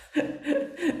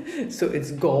 So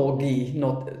it's Gorgi,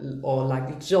 not, or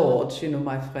like George, you know,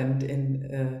 my friend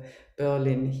in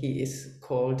Berlin, he is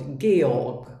called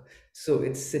Georg. So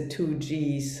it's the two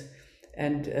G's.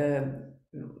 And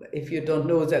if you don't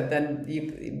know that, then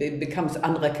it becomes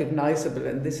unrecognizable.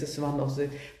 And this is one of the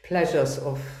pleasures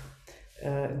of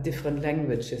different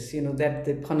languages, you know, that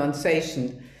the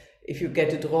pronunciation, if you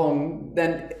get it wrong,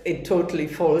 then it totally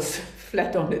falls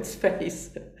flat on its face.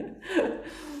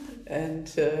 And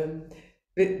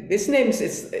with names,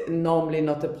 it's normally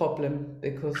not a problem,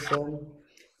 because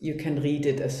you can read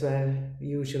it as well,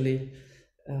 usually,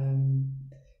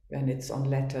 when it's on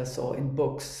letters or in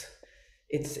books.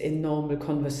 It's in normal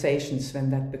conversations when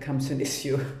that becomes an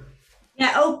issue.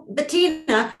 Yeah, oh,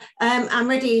 Bettina, I'm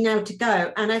ready now to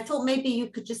go. And I thought maybe you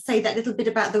could just say that little bit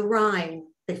about the Rhine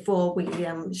before we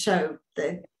show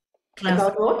the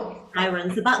About what?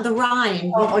 Sirens, about the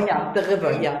Rhine. Oh yeah, the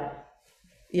river, yeah.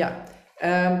 Yeah.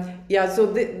 So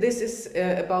this is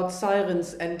about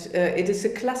sirens, and it is a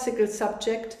classical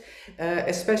subject,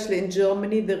 especially in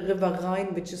Germany, the River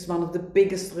Rhine, which is one of the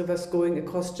biggest rivers going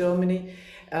across Germany.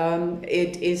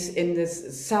 It is in the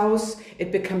south,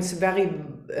 it becomes very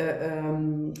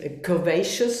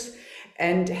curvaceous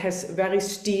and has very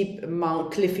steep,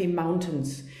 cliffy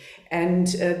mountains. And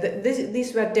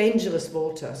these were dangerous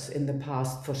waters in the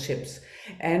past for ships.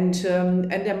 And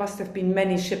there must have been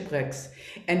many shipwrecks.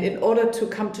 And in order to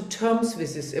come to terms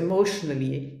with this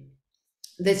emotionally,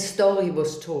 this story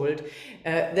was told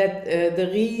that the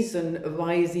reason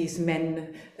why these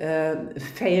men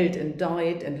failed and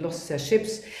died and lost their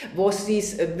ships was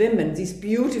these women, these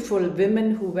beautiful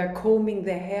women who were combing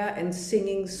their hair and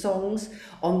singing songs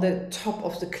on the top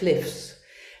of the cliffs.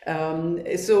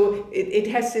 So it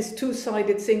has this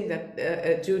two-sided thing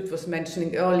that Jude was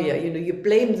mentioning earlier. You know, you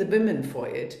blame the women for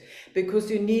it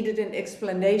because you needed an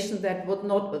explanation that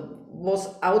was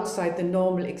outside the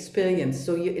normal experience.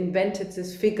 So you invented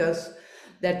these figures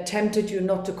that tempted you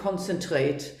not to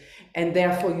concentrate, and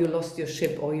therefore you lost your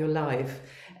ship or your life.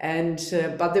 And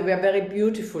but they were very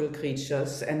beautiful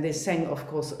creatures, and they sang, of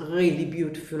course, really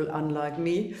beautiful, unlike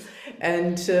me.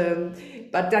 And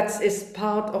but that is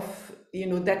part of, you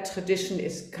know, that tradition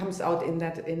comes out in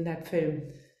that film.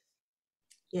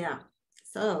 Yeah.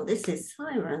 So this is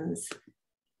Sirens,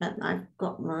 and I've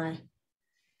got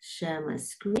share my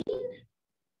screen.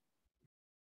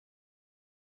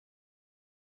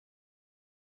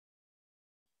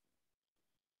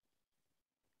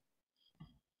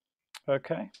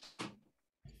 Okay.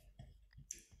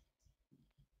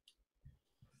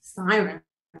 Siren.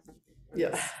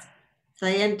 Yeah. So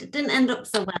it didn't end up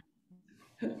so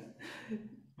well.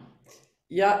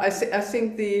 Yeah, I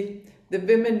think the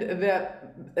women were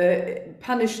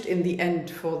punished in the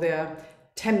end for their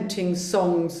tempting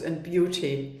songs and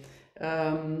beauty.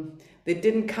 They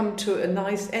didn't come to a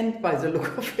nice end by the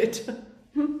look of it.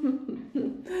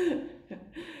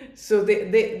 So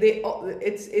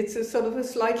it's a sort of a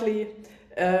slightly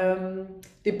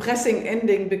depressing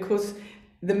ending, because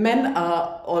the men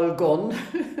are all gone,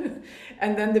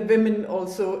 and then the women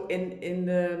also in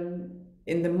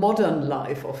the modern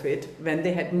life of it, when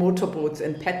they had motorboats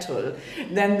and petrol,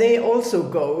 then they also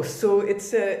go. So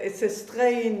it's a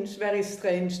strange, very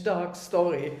strange, dark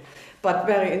story, but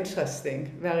very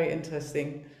interesting, very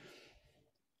interesting.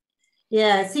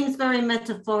 Yeah, it seems very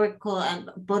metaphorical,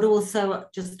 but also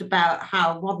just about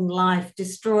how modern life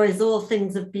destroys all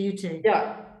things of beauty.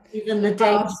 Yeah, even the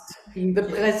past, the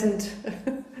present.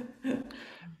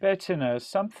 Bettina,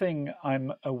 something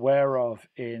I'm aware of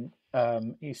in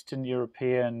Eastern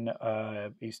European,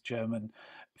 East German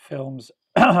films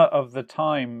of the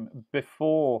time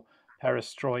before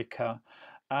Perestroika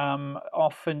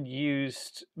often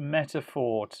used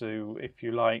metaphor to, if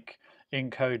you like,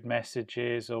 encode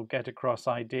messages or get across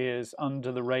ideas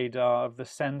under the radar of the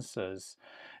censors.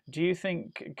 Do you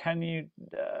think, can you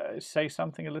say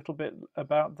something a little bit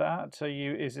about that?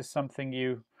 Is this something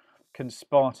you can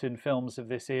spot in films of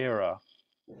this era?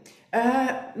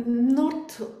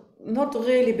 Not not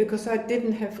really, because I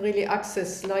didn't have really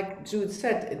access. Like Jude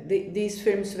said, these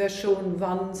films were shown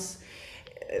once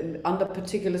under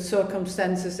particular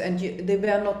circumstances, and they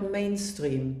were not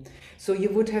mainstream. So you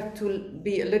would have to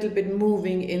be a little bit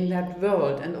moving in that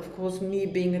world. And of course, me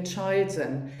being a child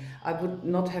then, I would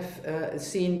not have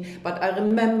seen. But I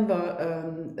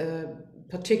remember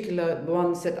particular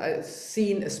ones that I've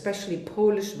seen, especially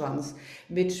Polish ones,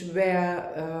 which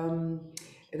were,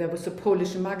 there was a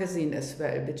Polish magazine as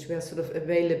well, which were sort of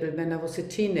available when I was a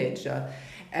teenager.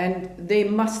 And they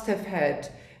must have had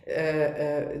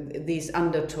these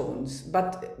undertones.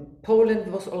 But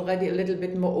Poland was already a little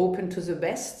bit more open to the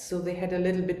West, so they had a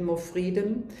little bit more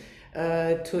freedom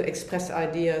to express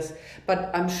ideas.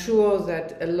 But I'm sure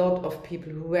that a lot of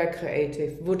people who were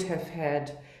creative would have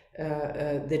had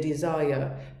the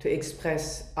desire to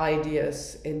express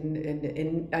ideas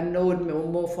in I know it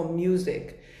more from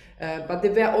music. But they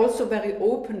were also very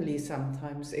openly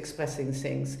sometimes expressing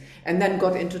things, and then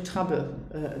got into trouble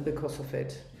because of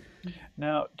it.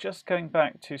 Now, just going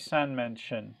back to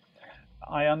Sandmännchen,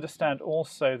 I understand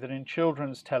also that in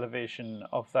children's television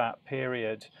of that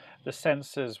period, the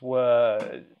censors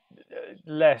were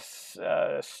less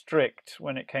strict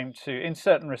when it came to, in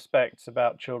certain respects,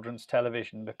 about children's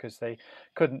television, because they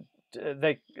couldn't.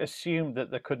 They assumed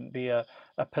that there couldn't be a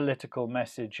political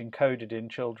message encoded in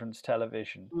children's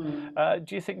television.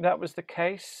 Do you think that was the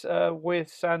case with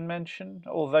Sandmännchen?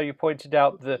 Although you pointed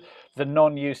out the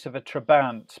non-use of a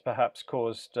trabant perhaps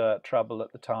caused trouble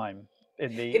at the time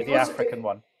in the African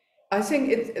one. I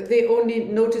think they only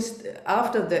noticed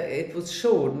after it was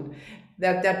shown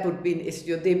that that would be an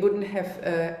issue. They wouldn't have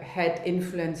had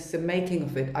influenced the making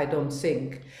of it, I don't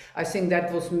think. I think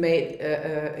that was made,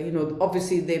 you know,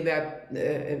 obviously they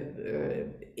were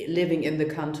living in the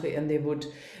country and they would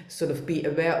sort of be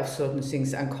aware of certain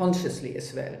things unconsciously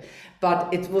as well.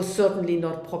 But it was certainly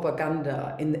not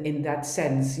propaganda in that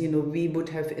sense. You know, we would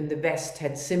have in the West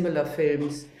had similar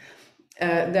films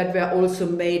that were also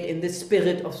made in the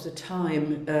spirit of the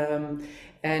time.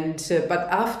 But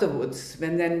afterwards,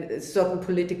 when then certain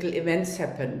political events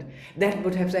happened, that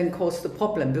would have then caused the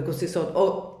problem, because they thought,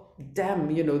 oh,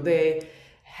 damn, you know, they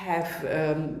have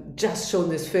just shown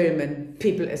this film and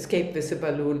people escaped with the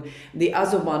balloon. The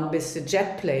other one with the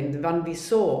jet plane, the one we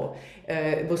saw,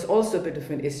 was also a bit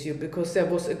of an issue, because there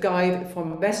was a guy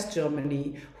from West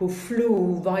Germany who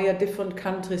flew via different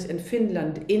countries in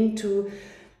Finland into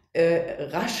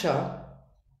Russia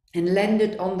and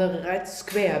landed on the Red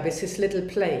Square with his little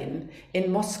plane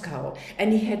in Moscow.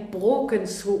 And he had broken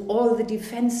through all the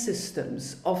defense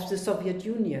systems of the Soviet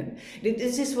Union.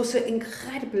 This was an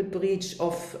incredible breach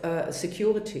of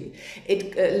security.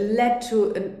 It led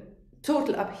to a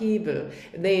total upheaval.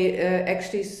 They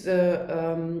actually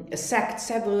sacked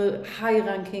several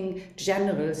high-ranking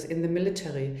generals in the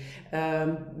military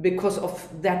because of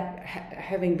that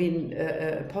having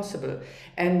been possible.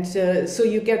 And so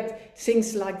you get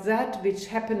things like that which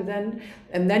happen then,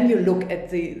 and then you look at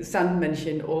the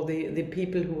Sandmännchen, or the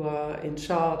people who are in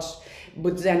charge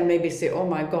would then maybe say, oh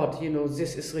my God, you know,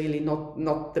 this is really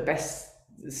not the best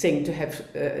thing to have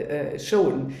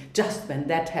shown just when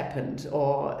that happened,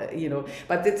 or you know.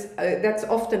 But that's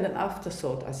often an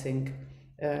afterthought, I think.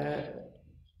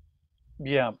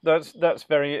 Yeah, that's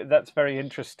very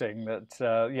interesting.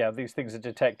 That yeah, these things are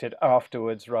detected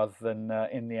afterwards rather than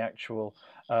in the actual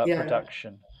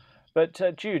production.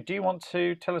 But Jude, do you want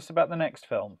to tell us about the next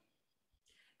film?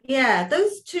 Yeah,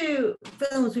 those two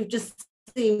films we've just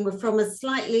seen were from a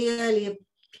slightly earlier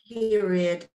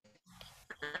period.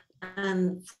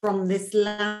 And from this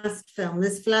last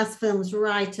film's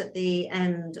right at the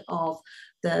end of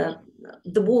the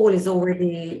wall is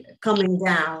already coming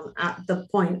down at the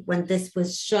point when this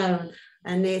was shown,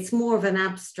 and it's more of an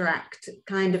abstract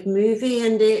kind of movie,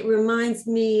 and it reminds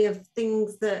me of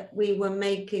things that we were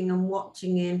making and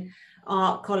watching in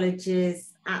art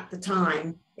colleges at the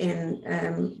time in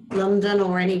London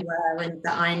or anywhere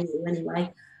that I knew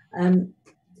anyway, and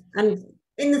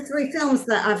In the three films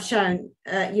that I've shown,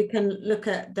 you can look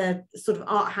at the sort of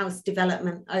art house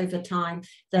development over time.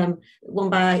 The one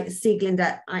by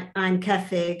Sieglinde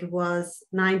Einkeffig was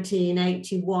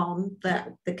 1981,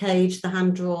 the Cage, the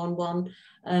hand-drawn one.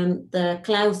 The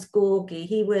Klaus Gorgi,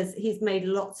 he's made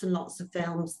lots and lots of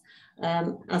films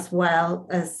as well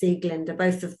as Sieglinde,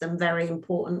 both of them very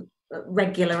important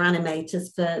regular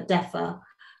animators for DEFA.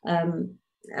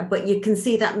 But you can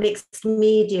see that mixed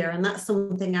media, and that's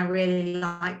something I really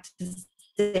like to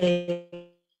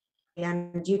see.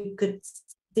 And you could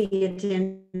see it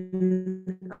in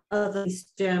other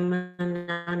East German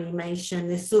animation,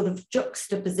 this sort of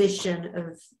juxtaposition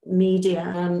of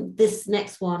media. This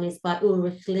next one is by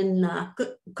Ulrich Lindner.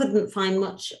 Couldn't find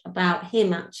much about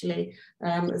him actually.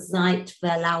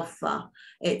 Zeitverlaufer.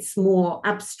 It's more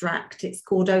abstract. It's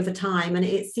called Over Time, and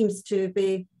it seems to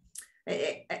be.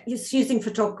 It's using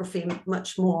photography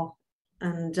much more,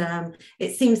 and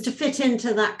it seems to fit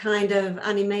into that kind of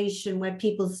animation where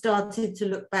people started to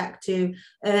look back to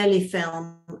early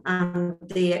film and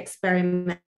the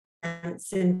experiments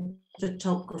in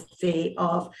photography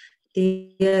of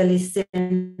the early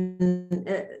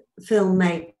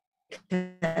filmmakers,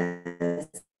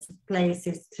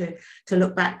 places to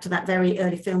look back to that very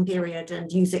early film period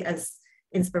and use it as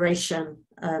inspiration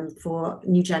for a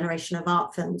new generation of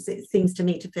art films. It seems to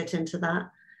me to fit into that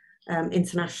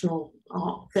international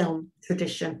art film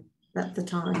tradition at the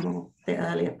time, or a bit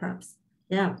earlier perhaps.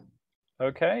 Yeah.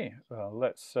 Okay, well,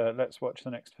 let's watch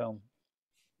the next film.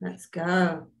 Let's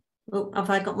go. Oh, have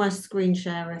I got my screen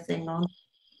sharer thing on?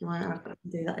 Right, I've got to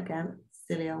do that again.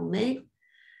 Silly on me.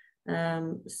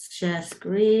 Share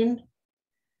screen.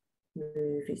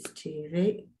 Movies,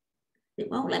 TV. It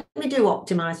won't let me do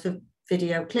optimize for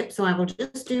video clip, so I will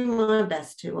just do my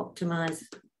best to optimize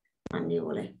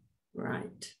manually.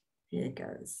 Right, here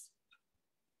goes.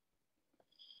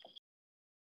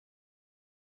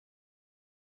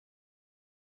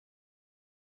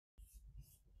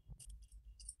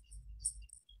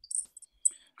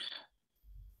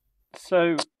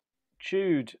 So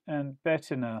Jude and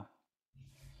Bettina,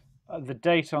 the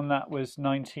date on that was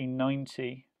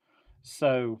 1990,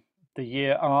 so the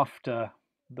year after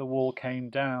the wall came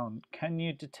down. Can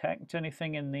you detect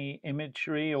anything in the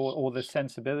imagery or the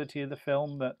sensibility of the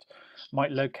film that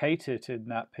might locate it in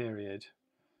that period?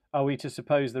 Are we to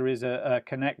suppose there is a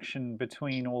connection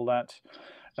between all that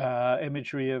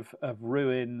imagery of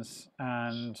ruins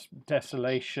and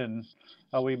desolation?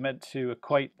 Are we meant to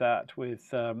equate that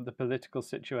with the political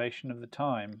situation of the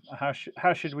time? How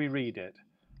should we read it?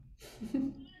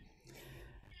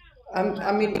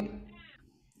 I mean,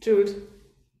 Jude.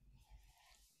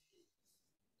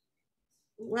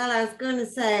 Well, I was going to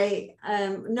say,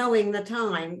 knowing the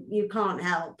time, you can't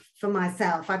help. For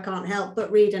myself, I can't help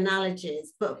but read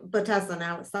analogies. But as an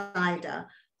outsider,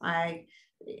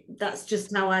 that's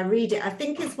just how I read it. I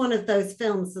think it's one of those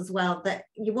films as well that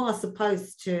you are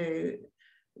supposed to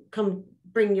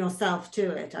bring yourself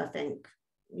to it. I think,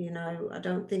 you know, I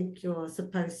don't think you're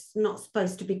not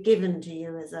supposed to be given to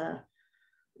you as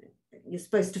you're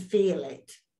supposed to feel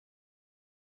it.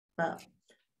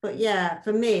 But yeah,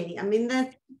 for me, I mean,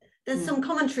 there's some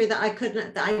commentary that I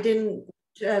couldn't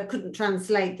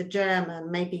translate the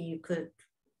German. Maybe you could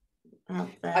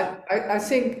help there. I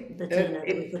think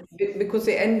because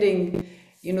the ending,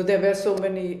 you know, there were so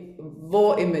many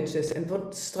war images, and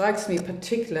what strikes me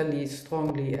particularly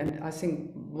strongly, and I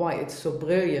think why it's so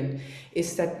brilliant,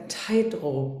 is that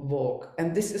tightrope walk.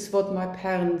 And this is what my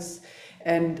parents,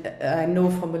 and I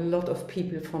know from a lot of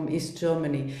people from East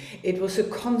Germany, it was a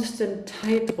constant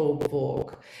tightrope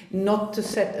walk, not to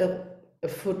set a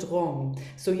foot wrong.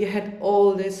 So you had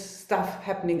all this stuff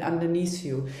happening underneath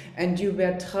you, and you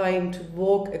were trying to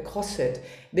walk across it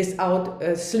without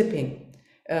slipping,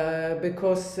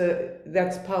 because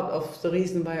that's part of the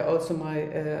reason why also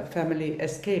my family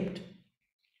escaped,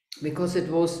 because it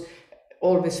was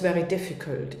always very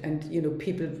difficult, and you know,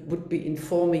 people would be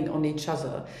informing on each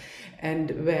other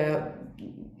and were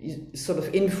sort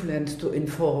of influenced to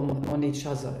inform on each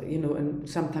other, you know, and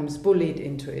sometimes bullied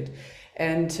into it.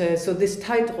 And so this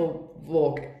tightrope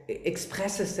walk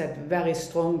expresses that very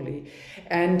strongly.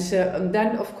 And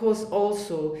then, of course,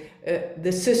 also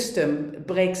the system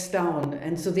breaks down.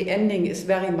 And so the ending is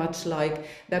very much like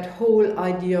that whole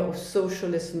idea of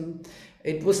socialism.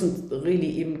 It wasn't really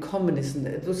even communism,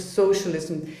 it was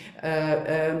socialism,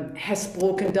 has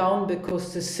broken down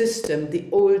because the system, the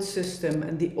old system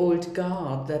and the old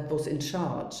guard that was in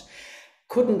charge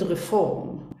couldn't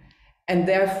reform. And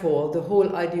therefore, the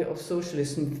whole idea of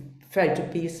socialism fell to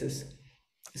pieces.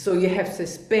 So you have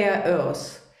this bare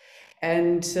earth.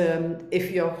 And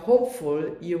if you're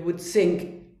hopeful, you would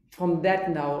think from that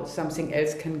now something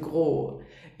else can grow.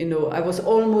 You know, I was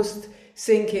almost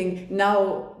thinking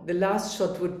now the last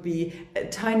shot would be a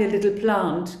tiny little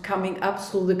plant coming up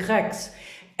through the cracks,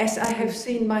 as I have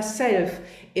seen myself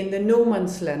in the no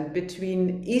man's land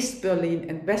between East Berlin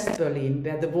and West Berlin,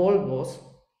 where the wall was.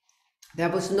 There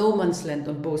was no man's land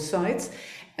on both sides,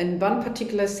 and one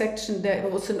particular section there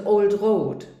was an old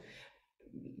road,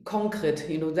 concrete,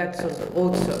 you know, that sort of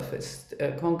road surface,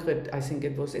 concrete, I think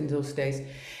it was in those days.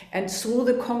 And through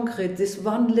the concrete, this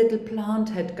one little plant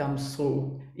had come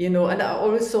through, you know, and I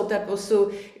always thought that was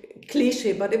so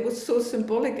cliche, but it was so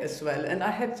symbolic as well. And I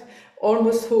had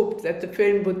almost hoped that the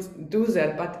film would do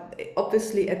that, but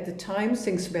obviously at the time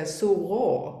things were so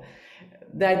raw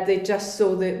that they just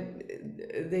saw the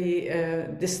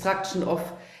destruction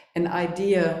of an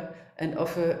idea and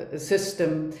of a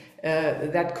system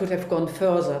that could have gone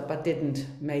further but didn't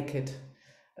make it.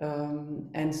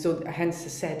 And so hence the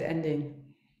sad ending.